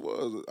all this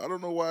was. I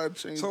don't know why it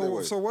changed that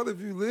way. So what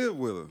if you live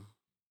with her?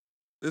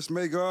 It's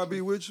may God be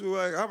with you.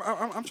 Like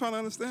I'm trying to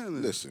understand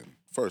this. Listen,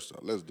 first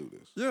off, let's do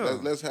this. Yeah.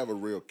 Let's have a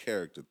real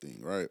character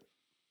thing, right?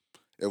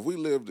 If we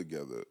live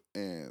together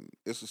and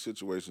it's a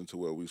situation to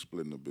where we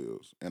splitting the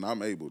bills and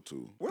I'm able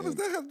to. What does and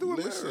that have to do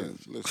with listen,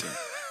 marriage? Listen.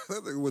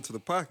 That nigga went to the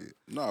pocket.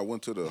 No, I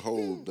went to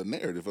the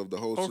narrative of the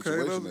whole Okay,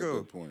 situation let's at go.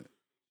 that point.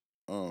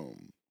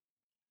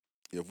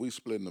 If we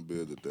splitting the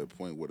bills at that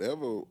point,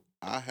 whatever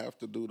I have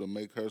to do to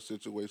make her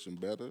situation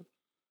better,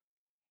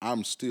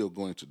 I'm still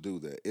going to do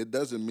that. It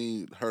doesn't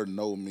mean her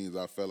no means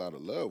I fell out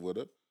of love with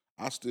her.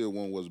 I still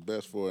want what's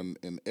best for her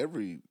in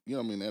every,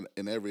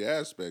 in every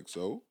aspect.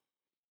 So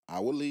I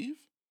will leave.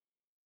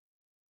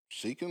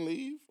 She can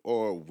leave,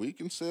 or we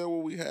can sell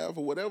what we have,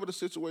 or whatever the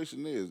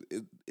situation is.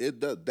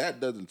 That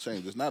doesn't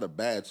change. It's not a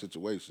bad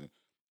situation.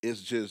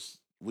 It's just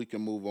we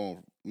can move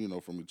on,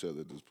 from each other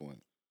at this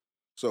point.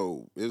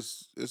 So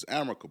it's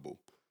amicable.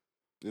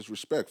 It's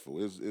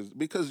respectful. It's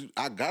because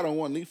I got on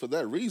one knee for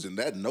that reason.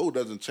 That no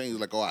doesn't change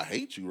like, I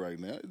hate you right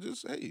now. It's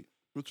just, hey,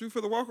 But you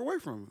finna walk away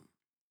from it.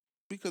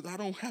 because I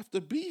don't have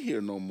to be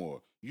here no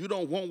more. You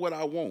don't want what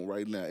I want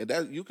right now. And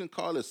that you can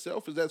call it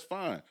selfish, that's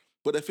fine.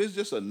 But if it's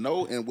just a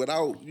no and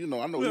without, I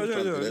know you're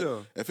trying to do that.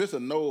 Yeah. If it's a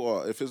no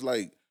or if it's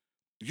like,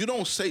 you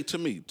don't say to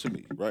me,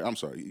 right? I'm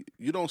sorry.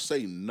 You don't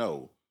say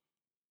no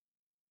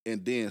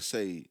and then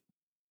say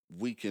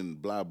we can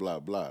blah, blah,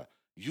 blah.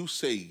 You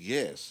say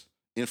yes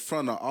in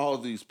front of all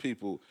these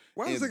people.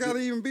 Why does and there gotta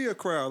even be a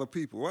crowd of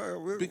people?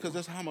 Why? Because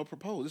that's how I'm going to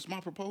propose. It's my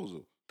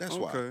proposal. That's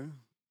why.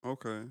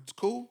 Okay. It's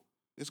cool.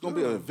 It's gonna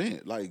be an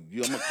event. Like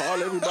I'm gonna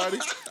call everybody.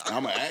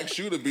 I'm gonna ask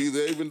you to be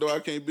there, even though I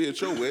can't be at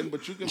your wedding.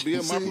 But you can be in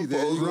my See,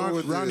 there you proposal. go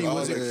with Ronnie,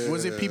 this.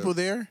 was it people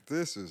there?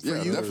 This is Yeah,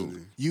 crazy.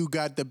 definitely. You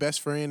got the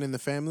best friend in the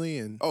family,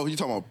 and Oh, you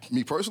talking about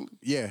me personally?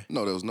 yeah,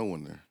 No, there was no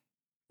one there.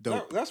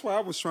 dope. That's why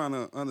I was trying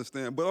to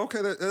understand. But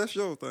okay, that's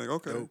your thing.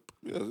 Okay. Dope.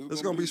 Yeah,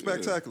 It's gonna be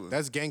spectacular.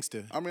 That's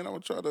gangster. I mean, I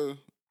would try to.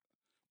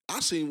 I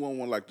seen one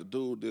like the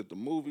dude did the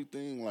movie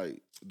thing.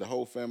 Like the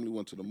whole family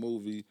went to the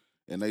movie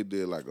and they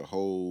did like a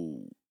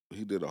whole.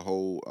 He did a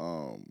whole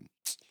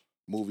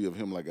movie of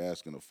him like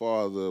asking the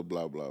father,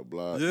 blah blah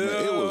blah. Yeah.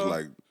 Man, it was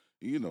like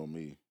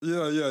me.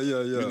 Yeah.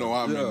 You know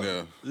I'm yeah. in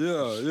there.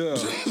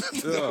 Yeah.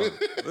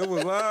 It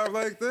was live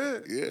like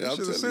that. Yeah, I'm you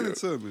should have sent telling it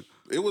to me.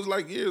 It was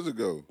like years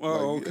ago.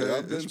 Oh, Like, okay. yeah,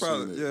 I've been It's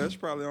probably seeing it. it's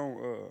probably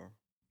on.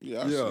 Yeah,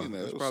 I Yeah, seen that.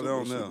 it's It was probably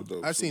on now.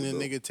 dope, I seen a super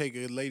dope. nigga take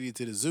a lady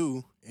to the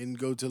zoo and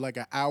go to like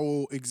an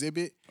owl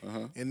exhibit,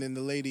 Uh-huh. and then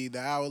the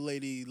owl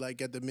lady, like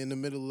in the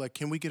middle, like,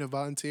 can we get a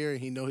volunteer? And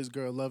he know his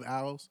girl love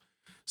owls,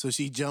 so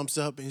she jumps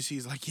up and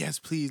she's like, yes,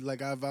 please,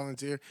 like I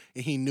volunteer.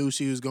 And he knew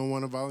she was gonna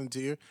want to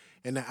volunteer,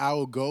 and the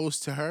owl goes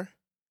to her,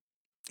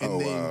 and Oh,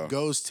 then wow.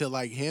 goes to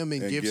like him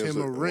and gives gives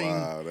him a ring.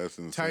 Wow, that's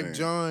insane. Type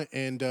John,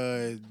 and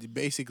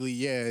basically,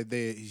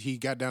 he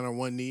got down on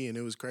one knee, and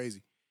it was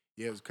crazy.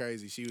 Yeah, it was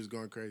crazy. She was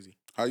going crazy.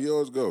 How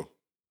yours go?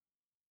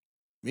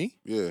 Me?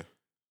 Yeah.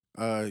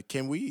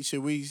 Should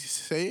we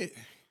say it?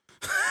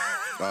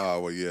 Oh,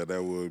 well, yeah,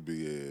 that would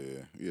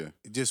be, yeah.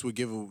 Just would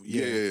give a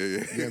Yeah. You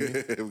know what I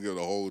mean? We'll give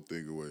the whole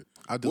thing away.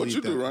 I'll What delete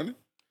you that. do, Ronnie?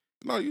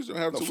 No, you don't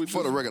have No, to.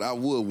 for the record, I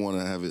would want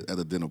to have it at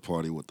a dinner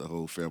party with the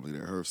whole family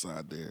there, her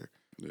side there,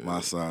 Yeah.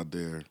 my side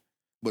there.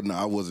 But no,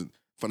 I wasn't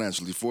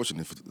financially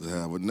fortunate to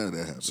have none of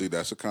that happen. See,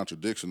 that's a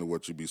contradiction to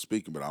what you be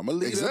speaking, but I'm gonna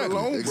leave Exactly, that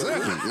alone.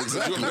 exactly, brother.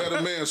 exactly. You're a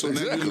better man, so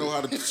now you know how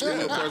to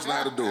school a person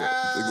how to do it.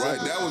 Right?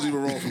 That was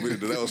even wrong for me to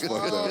do. That was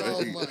fucked up.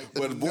 Right?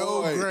 But boy,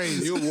 No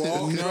grace. you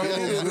walk No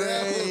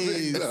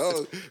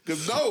grace.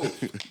 Because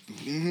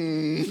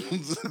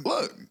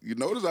look, you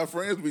notice our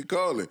friends be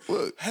calling.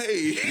 Look.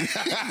 Hey,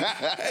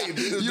 hey,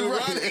 this You're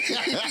Ronnie.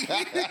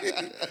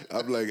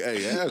 I'm like,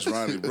 hey, ask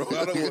Ronnie, bro.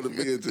 I don't want to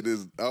be into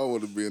this. I don't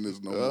want to be in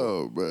this no more.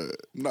 Oh man,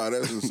 Nah,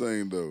 that's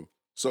insane though.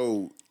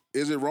 So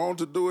is it wrong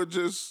to do it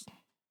just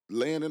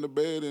laying in the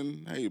bed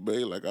and hey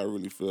babe, like I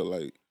really feel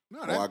like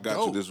No, I that's got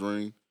dope. you this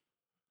ring.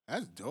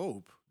 That's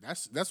dope.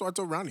 That's what I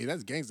told Ronnie.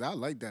 That's gangsta. I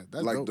like that.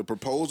 That's Like dope. the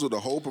proposal, the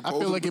whole I proposal.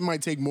 feel like it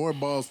might take more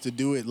balls to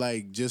do it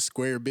like just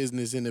square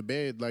business in the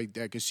bed like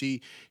that, because she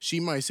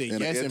might say And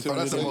yes in it's- front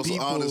of that's the them most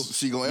people. honest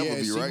she gonna ever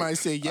be, She right? might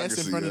say I yes can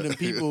in see front of that. them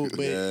people, but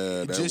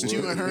Yeah, that just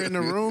you would. and her in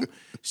the room,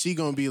 she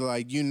gonna be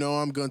like,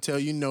 I'm gonna tell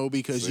you no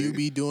because you See?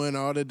 be doing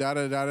all the da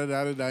da da da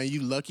da da da. And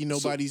you lucky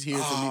nobody's here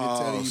for me to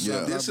tell you. See, Blah,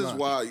 blah, this is blah.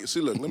 why. See,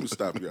 look, let me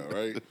stop y'all.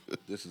 Right,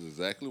 this is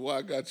exactly why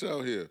I got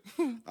y'all here.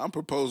 I'm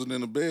proposing in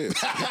the bed.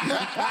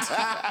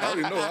 I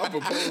already know I'm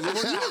proposing. You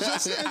was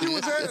just saying you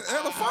was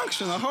at a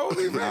function, a whole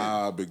event.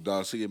 Nah, big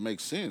dog. See, it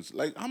makes sense.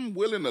 Like I'm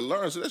willing to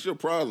learn. So that's your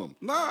problem.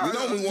 Nah, you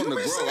know me you wanting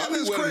be to grow. saying I be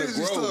this willing to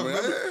crazy grow, stuff, man.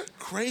 I be- man.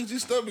 Crazy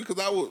stuff because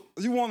I would.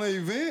 You want an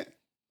event?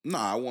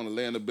 Nah, I want to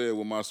lay in the bed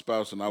with my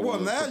spouse, and I Well,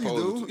 want to now you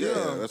propose. do. Yeah,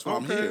 Yeah. that's why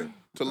I'm Okay. here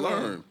to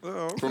learn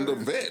okay. from the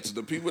vets,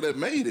 the people that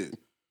made it,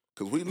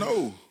 because we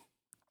know.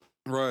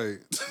 Right.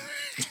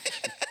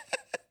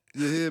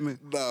 You hear me?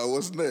 Nah,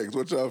 what's next?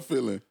 What y'all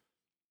feeling?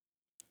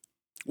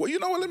 Well, you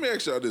know what? Let me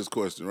ask y'all this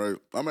question, right?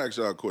 I'm gonna ask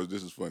y'all a question.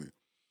 This is funny.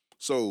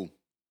 So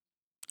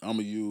I'm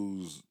gonna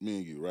use me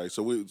and you, right?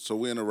 So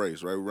we're in a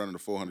race, right? We're running the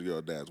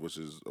 400-yard dash, which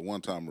is a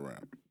one-time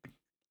around.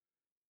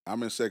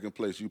 I'm in second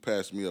place. You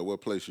passed me up.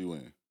 What place you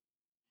in?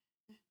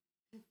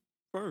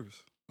 First.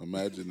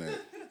 Imagine that.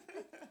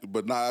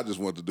 But nah, I just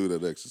want to do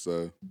that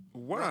exercise.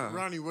 Why?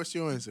 Ronnie, what's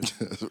your answer?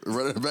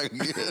 Run it back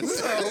again.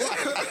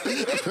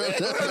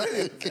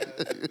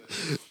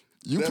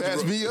 You That's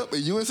passed ru- me up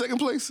and you in second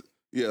place?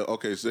 Yeah,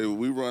 okay, so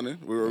we're running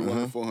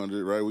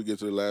 400, right? We get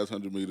to the last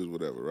 100 meters,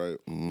 whatever, right?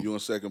 You in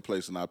second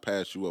place and I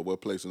pass you up.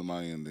 What place am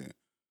I in then?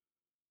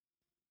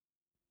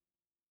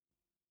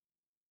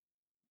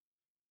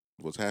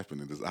 What's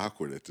happening is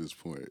awkward at this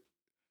point.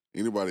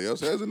 Anybody else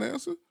has an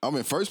answer? I'm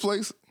in first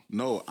place.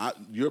 No,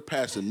 you're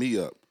passing me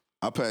up.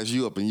 I pass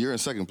you up and you're in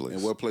second place.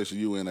 And what place are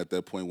you in at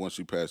that point once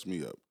you pass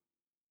me up?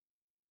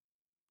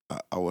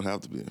 I would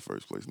have to be in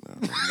first place now.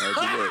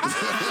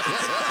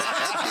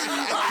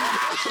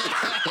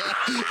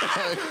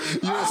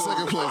 You're in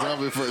second place.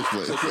 I'm in first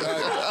place. I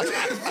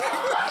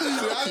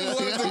didn't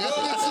want it to go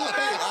this way.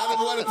 I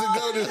didn't want it to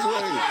go this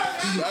way.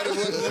 I didn't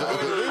want it to go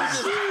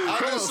this way.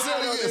 Come on, say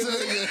it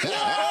again.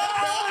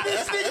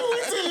 This nigga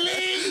was in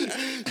league.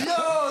 Yo,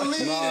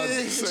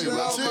 league.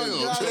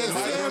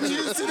 Sam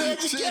Houston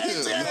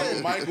education.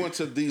 No, Mike went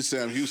to the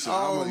Sam Houston.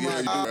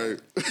 Right.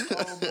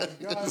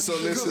 So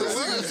listen.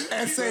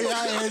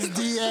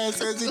 SAISD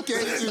ass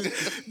education.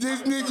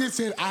 This nigga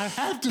said, I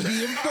have to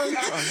be in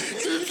first.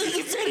 This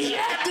nigga said he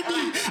had to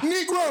be.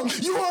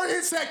 Negro, you are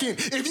in second.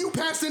 If you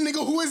pass the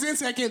nigga who is in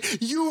second,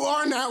 you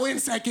are now in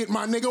second,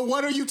 my nigga.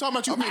 What are you talking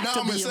about? You have now to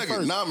I'm be in second.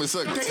 first. Now I'm in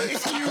second. Thank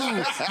you.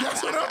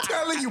 That's what I'm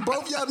telling you.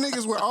 Both y'all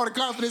niggas with all the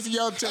confidence in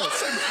y'all chest.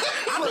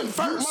 I'm in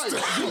first. Mike,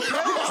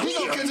 we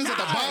gonna catch this at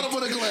the bottom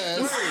of the glass.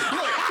 Look,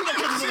 we gonna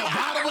catch this at the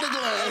bottom of the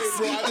glass.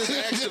 Bro, I just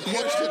asked a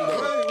question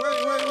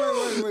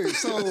though. Wait.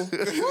 So I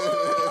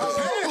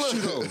passed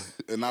you though.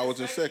 And I was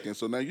in second,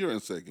 so now you're in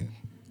second.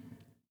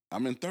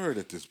 I'm in third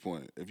at this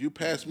point. If you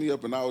pass me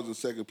up and I was in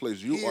second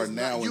place, you are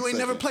now in second. You ain't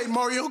never played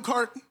Mario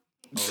Kart?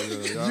 Oh yeah,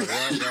 y'all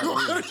got me.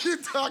 What are you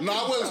talking No,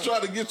 I wasn't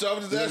trying to get you. I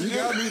was just asking You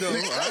got me though. I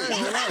ain't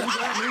gonna lie,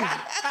 you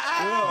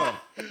got me.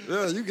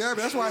 Yeah, you got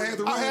me. That's why I had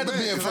to run I had to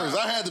back, be in 'cause first.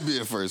 I had to be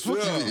in first.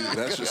 What you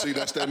mean?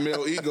 That's that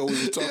male ego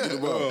we were talking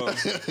about.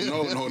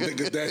 No,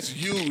 nigga, that's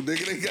you.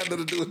 Nigga, they got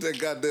nothing to do with that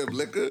goddamn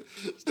liquor.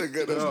 You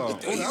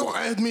gonna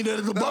ask me that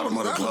at the bottom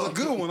of the That was a club.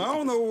 good one. I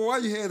don't know why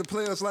you had to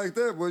play us like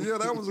that, but yeah,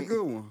 that was a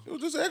good one. It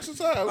was just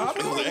exercise. I know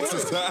it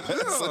was.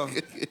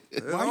 Yeah.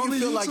 Why you Only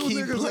feel like two he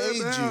niggas had played the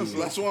you? answer.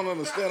 That's what I don't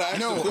understand. I asked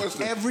No, the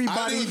question. everybody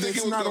I didn't think that's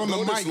it was not gonna on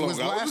the go this mic long. was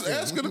I was just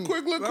laughing. asking a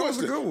quick little That was a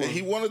question. good one. And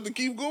he wanted to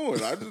keep going.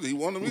 He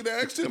wanted me to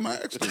ask him. I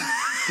asked him.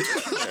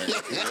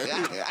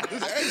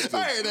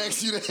 I ain't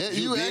asked you that.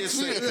 You did asked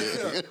say me.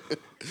 that.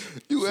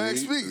 You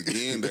asked me.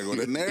 Again, there go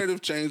the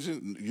narrative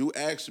changing. You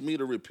asked me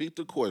to repeat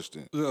the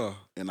question, Yeah.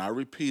 and I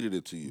repeated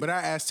it to you. But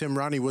I asked him,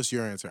 Ronnie, what's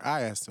your answer?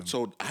 I asked him.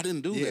 So I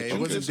didn't do Yeah, that. it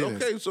wasn't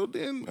Dennis. Okay, so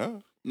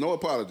then no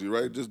apology,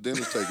 right? Just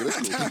Dennis take it.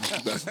 That's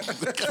cool. That's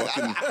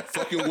the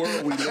fucking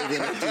world we live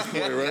in at this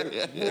point,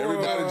 right?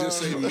 Everybody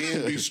just say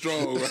men be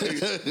strong,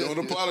 right? Don't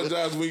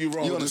apologize when you're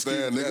wrong. You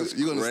understand, nigga. That's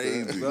You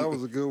understand. crazy. That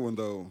was a good one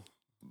though.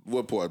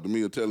 What part?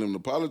 Me to tell him to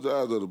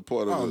apologize or the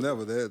part of Oh, the...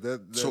 never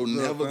that. So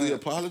never the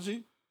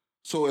apology?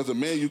 So as a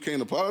man, you can't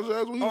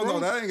apologize when you're Oh no,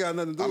 wrong? that ain't got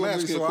nothing to do I'm with me.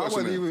 asking So a I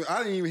question wasn't then. even. I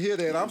didn't even hear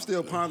that. I'm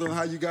still pondering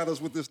how you got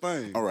us with this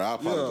thing. All right, I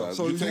apologize.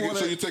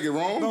 Yeah, You take it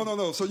wrong?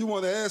 No. So you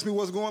want to ask me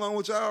what's going on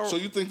with y'all? So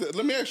you think that...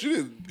 Let me ask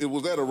you this.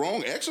 Was that a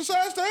wrong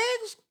exercise to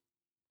ask?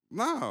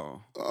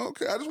 no.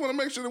 Okay, I just want to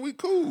make sure that we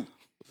cool.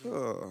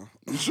 You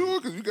sure?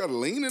 Because you got to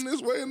lean in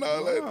this way and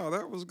all that. No,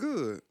 that was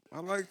good. I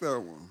like that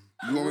one.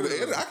 You want me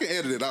to edit? I can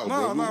edit it out,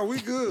 No, bro. we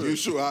good. You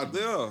sure? I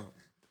Yeah.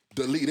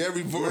 delete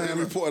every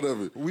part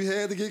of it. We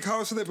had to get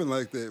caught slipping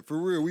like that. For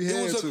real. We had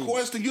It was to. a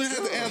question. You didn't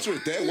have to answer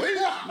it that way.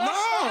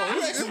 No,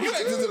 you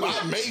asked as if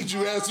I made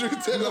you answer it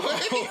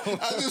that way.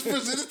 I just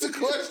presented the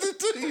question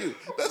to you.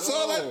 That's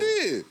all I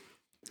did.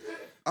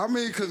 I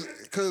mean,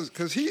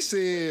 cause he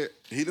said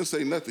He didn't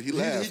say nothing. He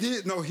laughed.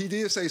 he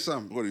did say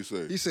something. What did he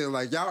say? He said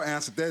like y'all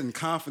answered that in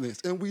confidence,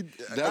 and we.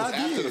 That was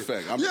after the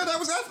fact. Yeah, that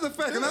was after the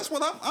fact, and that's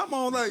what I'm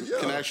on. Like, yeah.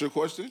 Can I ask you a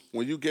question?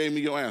 When you gave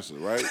me your answer,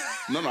 right?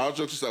 No, I was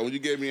just saying, when you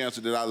gave me your answer,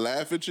 did I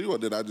laugh at you or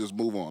did I just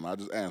move on? I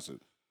just answered.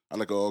 I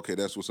like, oh, okay,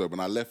 that's what's up, and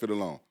I left it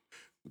alone.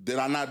 Did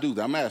I not do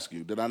that? I'm asking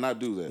you. Did I not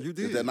do that? You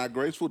did. Is that not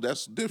graceful?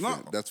 That's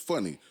different. No. That's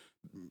funny.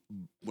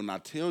 When I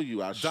tell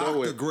you, I show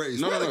Dr. it. Grace.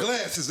 No, Where no, the no.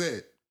 glasses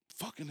at?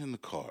 Fucking in the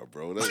car,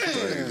 bro. That's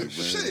Man,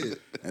 crazy, man.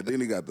 shit. And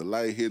then he got the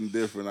light hitting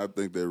different. I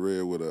think that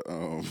red with a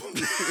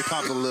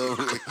Pop a little.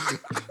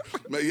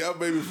 Man, y'all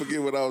made me forget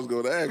what I was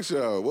going to ask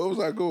y'all. What was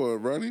I going,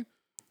 Ronnie?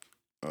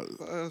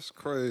 That's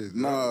crazy.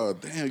 Nah,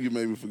 damn, you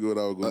made me forget what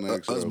I was going to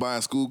ask Us you.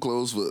 buying school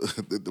clothes for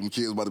them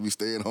kids about to be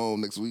staying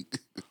home next week.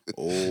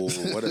 Oh,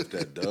 what if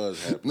that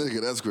does happen?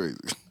 Nigga, that's crazy.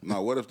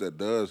 Nah, what if that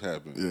does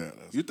happen? Yeah,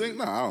 You think?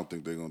 Nah, I don't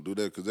think they're going to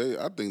do that because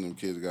I think them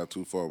kids got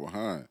too far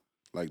behind.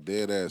 Like,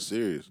 dead ass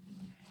serious.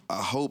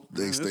 I hope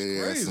they Man, stay it's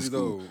their ass in crazy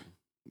school.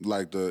 though.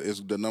 Like,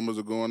 the numbers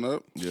are going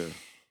up. Yeah.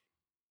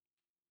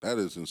 That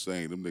is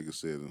insane. Them niggas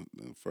said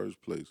in first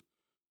place.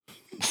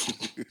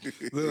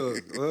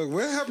 Look,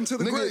 what happened to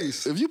the Nigga,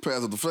 grace? if you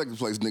pass up the second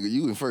place, nigga,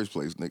 you in first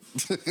place, nigga.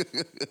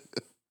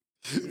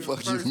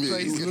 Fuck you, First me.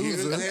 place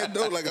loser. Yeah,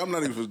 no, like I'm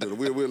not even finna.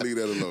 We'll leave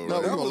that alone. No,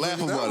 right? we gonna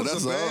laugh about it.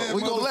 That's all.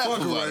 We gonna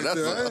laugh about it. That's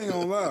I all. ain't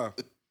gonna lie.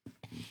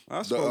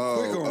 I spoke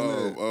quick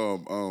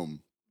on that.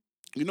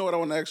 You know what I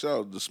want to ask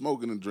y'all? The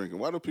smoking and drinking.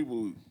 Why do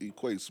people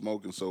equate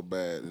smoking so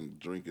bad and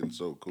drinking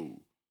so cool?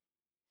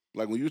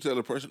 Like when you tell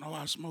a person, "Oh,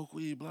 I smoke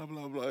weed," blah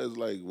blah blah. It's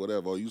like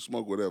whatever. Or you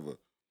smoke whatever,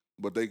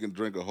 but they can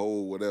drink a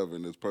whole whatever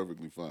and it's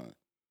perfectly fine.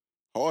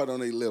 Hard on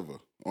their liver,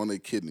 on their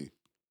kidney.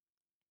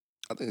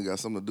 I think it got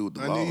something to do with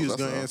the I laws. knew you was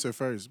that's gonna all. answer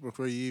first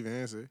before you even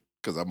answer.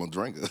 Cause I'm a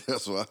drinker.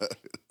 That's why.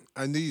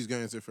 I knew you was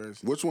gonna answer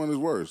first. Which one is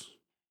worse?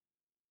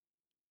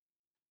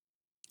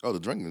 Oh, the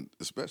drinking,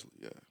 especially.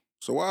 Yeah.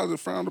 So why is it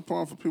frowned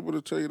upon for people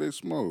to tell you they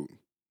smoke?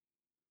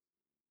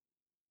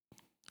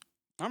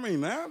 I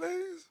mean,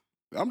 nowadays,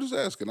 I'm just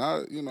asking.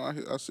 I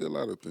see a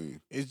lot of things.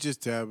 It's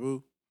just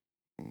taboo.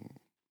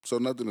 So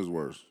nothing is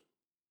worse.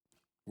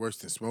 Worse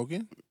than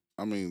smoking?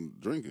 I mean,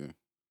 drinking.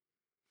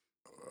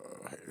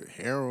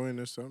 Heroin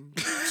or something?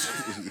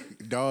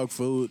 Dog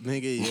food,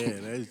 nigga. Yeah,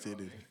 that shit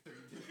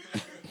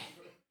is.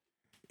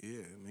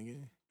 Yeah,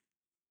 nigga.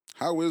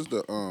 How is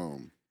the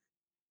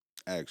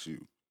ask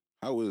you,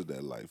 how is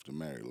that life, the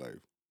married life?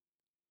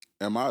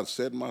 Am I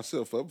setting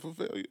myself up for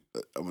failure?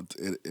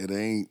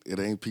 It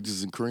ain't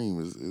peaches and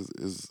cream.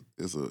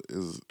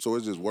 So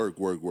it's just work.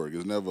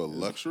 It's never a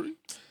luxury.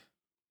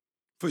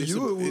 for It's,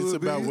 you, it it's would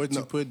about be. what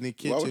you put in the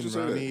Why would you kitchen, say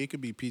Ronnie. that? It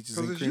could be peaches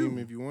 'Cause and it's cream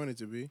you. if you want it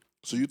to be.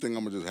 So you think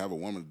I'm gonna just have a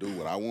woman do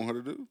what I want her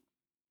to do?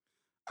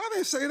 I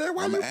didn't say that.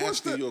 Why I'm you pushed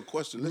asking that? you a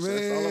question. Listen,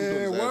 that's all I'm doing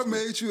Man, is what asking.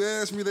 made you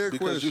ask me that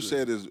Because question? you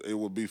said it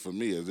would be for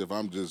me, as if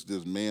I'm just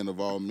this man of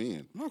all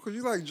men. no, because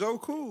you like Joe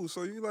Cool,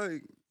 so you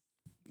like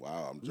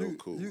Wow, I'm Joe you,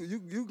 Cool.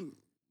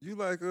 you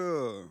like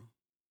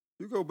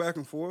you go back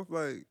and forth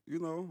like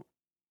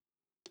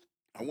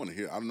I want to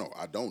hear. I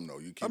don't know.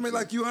 You keep I mean, saying-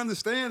 like you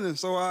understanding.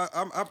 So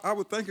I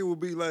would think it would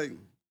be like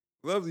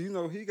lovely.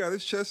 He got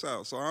his chest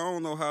out, so I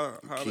don't know how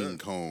King that.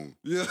 Kong.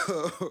 Yeah,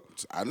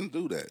 I didn't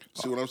do that.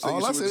 See what I'm saying?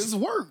 all You I see said what is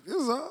work.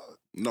 It's all.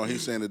 No,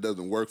 he's saying it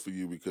doesn't work for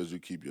you because you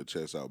keep your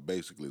chest out.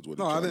 Basically, is what.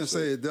 no, he's I trying didn't to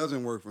say it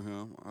doesn't work for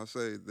him. I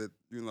say that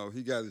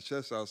he got his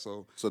chest out,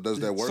 so So does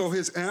that work? So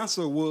his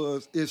answer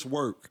was it's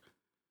work.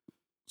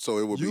 So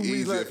it would be You mean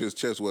easy like- if his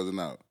chest wasn't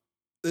out.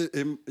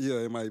 It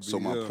might be. So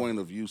my yeah. point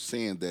of view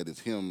saying that is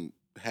him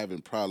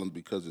having problems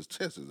because his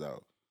chest is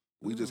out.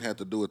 We just had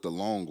to do it the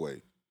long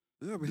way.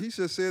 Yeah, but he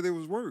just said it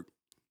was work.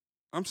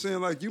 I'm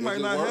saying like you Is might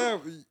it not work?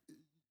 have.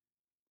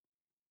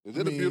 Is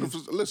it a mean-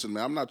 beautiful? Listen,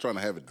 man, I'm not trying to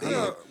have it done.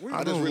 Yeah, we- I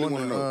I just don't really want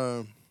want to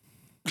know.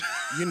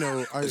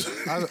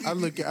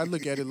 I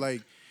look at it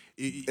like.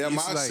 Am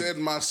it's I like,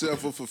 setting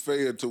myself up for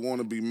failure to want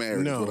to be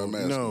married? No, is what I'm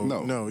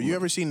asking. no. You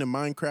ever seen the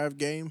Minecraft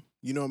game?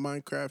 You know what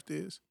Minecraft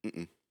is?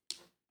 Mm-mm.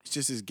 It's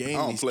just this game.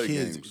 I don't These play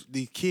kids, games.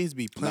 these kids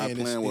be playing.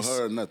 Not playing with it's,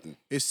 her or nothing.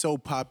 It's so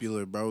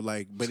popular, bro.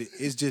 Like, but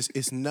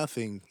it's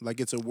nothing. Like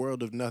it's a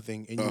world of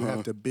nothing, and you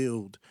have to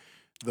build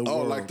the Oh,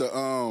 world. like the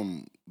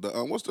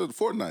what's the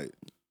Fortnite?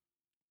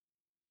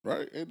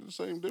 Right? Ain't it the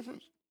same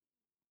difference?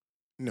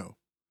 No,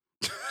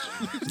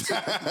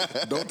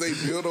 Don't they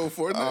build on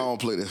Fortnite? I don't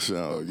play that shit.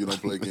 Oh, you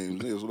don't play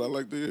games. That's what I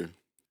like to hear.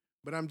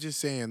 but I'm just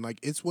saying, like,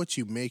 it's what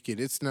you make it.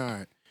 It's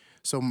not.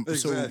 So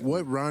Exactly.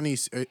 what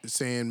Ronnie's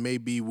saying may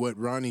be what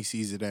Ronnie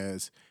sees it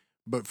as,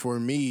 but for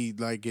me,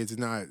 like, it's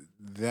not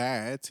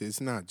that. It's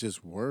not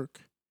just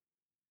work.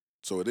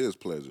 So it is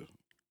pleasure.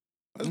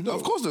 That's Of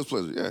dope. course, there's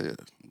pleasure. Yeah, yeah.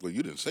 Well,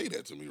 you didn't say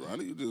that to me,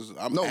 Ronnie. You just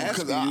I'm No,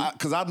 asking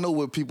because you. I know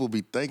what people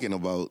be thinking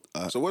about.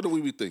 So what do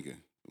we be thinking?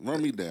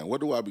 Run me down.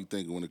 What do I be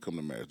thinking when it come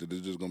to marriage? That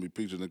it's just gonna be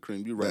peaches and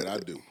cream? You right, I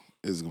do.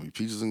 It's gonna be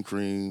peaches and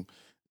cream.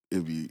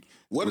 It'd be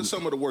What is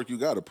some of the work you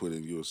got to put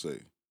in? You'll say.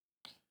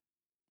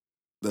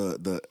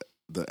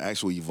 the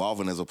actual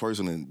evolving as a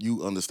person and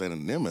you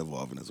understanding them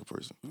evolving as a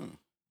person.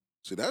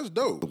 See, that's The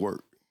dope.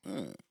 work.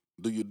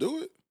 Do you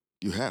do it?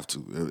 You have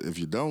to. If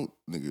you don't,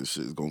 nigga,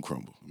 shit is gonna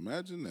crumble.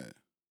 Imagine that.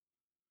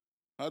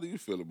 How do you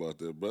feel about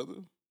that, brother?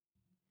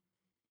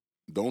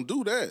 Don't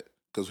do that.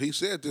 Because he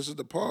said this is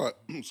the part,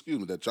 excuse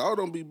me, that y'all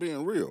don't be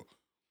being real.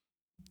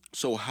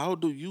 So how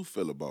do you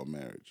feel about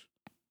marriage?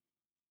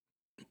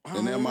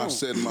 And am I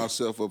setting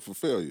myself up for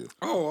failure?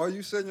 Oh, are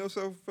you setting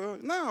yourself up for failure?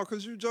 No,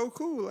 because you Joe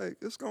Cool. Like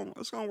it's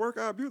gonna work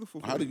out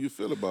beautiful. For How do you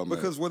feel about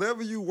marriage? Because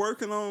whatever you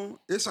working on,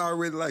 it's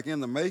already like in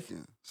the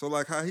making. So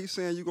like how he's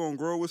saying you gonna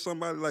grow with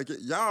somebody, like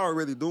y'all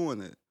already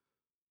doing it.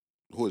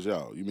 Who is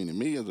y'all? You mean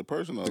me as a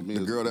person or me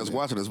The as girl a that's man?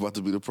 watching is about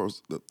to be the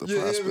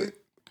Yeah, prospect.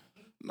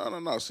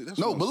 No. See, that's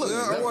No, what I'm but look,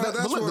 saying. Yeah, well, that-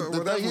 that's but look, what, the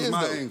well, that thing was is,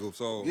 my though, angle.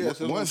 So Yes, that's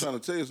what I'm once- trying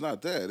to tell you. It's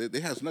not that.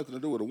 It has nothing to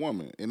do with a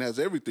woman. It has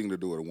everything to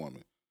do with a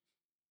woman.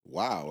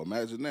 Wow,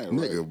 imagine that, right?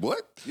 nigga,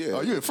 what? Yeah.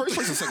 Oh, you in first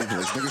place or second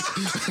place,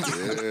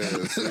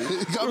 nigga? Yeah,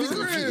 see? Got me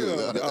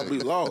confused. I'll be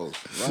lost,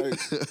 right?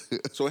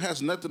 So it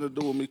has nothing to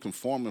do with me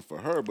conforming for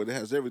her, but it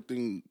has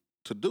everything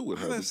to do with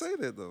I her. didn't say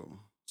that though.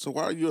 So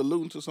why are you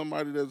alluding to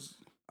somebody that's?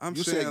 I'm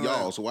You saying said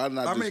y'all, like, so why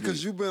not? I just mean, because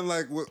me? you've been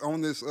like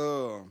on this.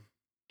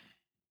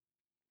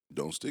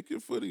 Don't stick your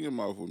foot in your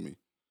mouth with me.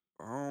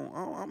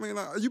 I mean,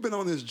 like, you've been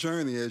on this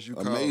journey, as you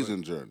call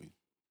Amazing journey.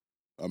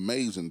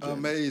 Amazing it. journey.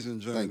 Amazing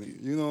journey.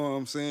 Thank you. know what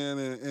I'm saying?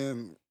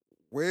 And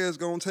where it's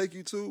gonna take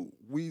you to,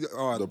 we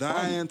are The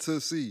dying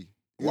to see.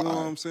 You know Why?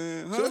 what I'm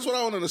saying? So that's what I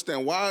don't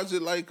understand. Why is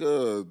it like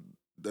a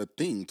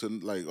thing to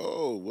like?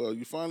 Oh, well,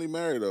 you finally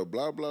married her.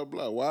 Blah blah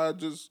blah. Why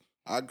just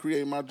I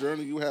create my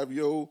journey? You have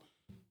your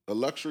a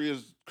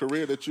luxurious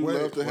career that you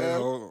love to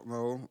have. Hold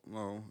on.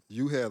 No.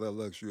 You had a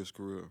luxurious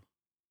career.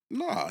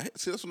 No,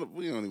 see, that's what,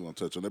 we don't even want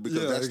to touch on that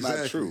because Yeah, that's not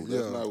exactly. true.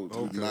 That's Yeah, not. okay.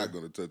 We're not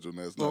going to touch on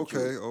that. That's not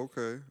Okay.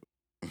 true.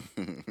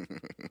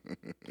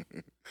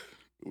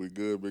 We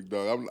good, big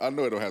dog. I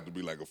know it don't have to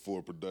be like a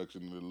full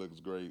production and it looks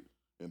great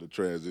and the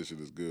transition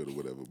is good or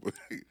whatever. But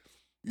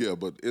yeah,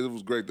 but it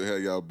was great to have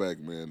y'all back,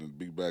 man, and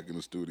be back in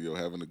the studio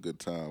having a good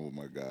time with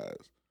my guys.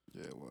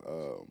 Yeah,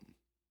 well,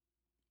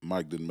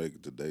 Mike didn't make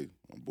it today.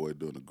 My boy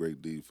doing a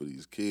great deed for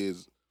these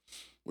kids.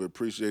 We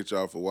appreciate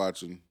y'all for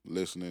watching,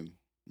 listening.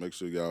 Make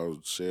sure y'all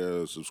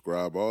share,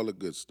 subscribe, all the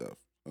good stuff.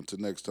 Until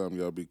next time,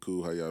 y'all be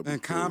cool. How y'all be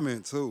And cool.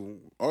 comment too.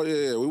 Oh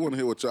yeah. We want to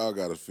hear what y'all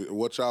got to feel,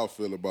 what y'all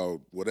feel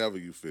about whatever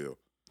you feel.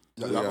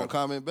 y'all gonna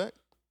comment back?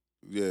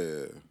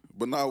 Yeah.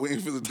 But no, we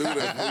ain't finna do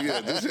that. But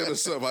yeah, just hit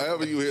us up.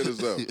 However you hit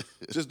us up.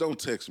 Just don't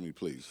text me,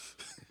 please.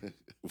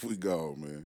 If we go, man.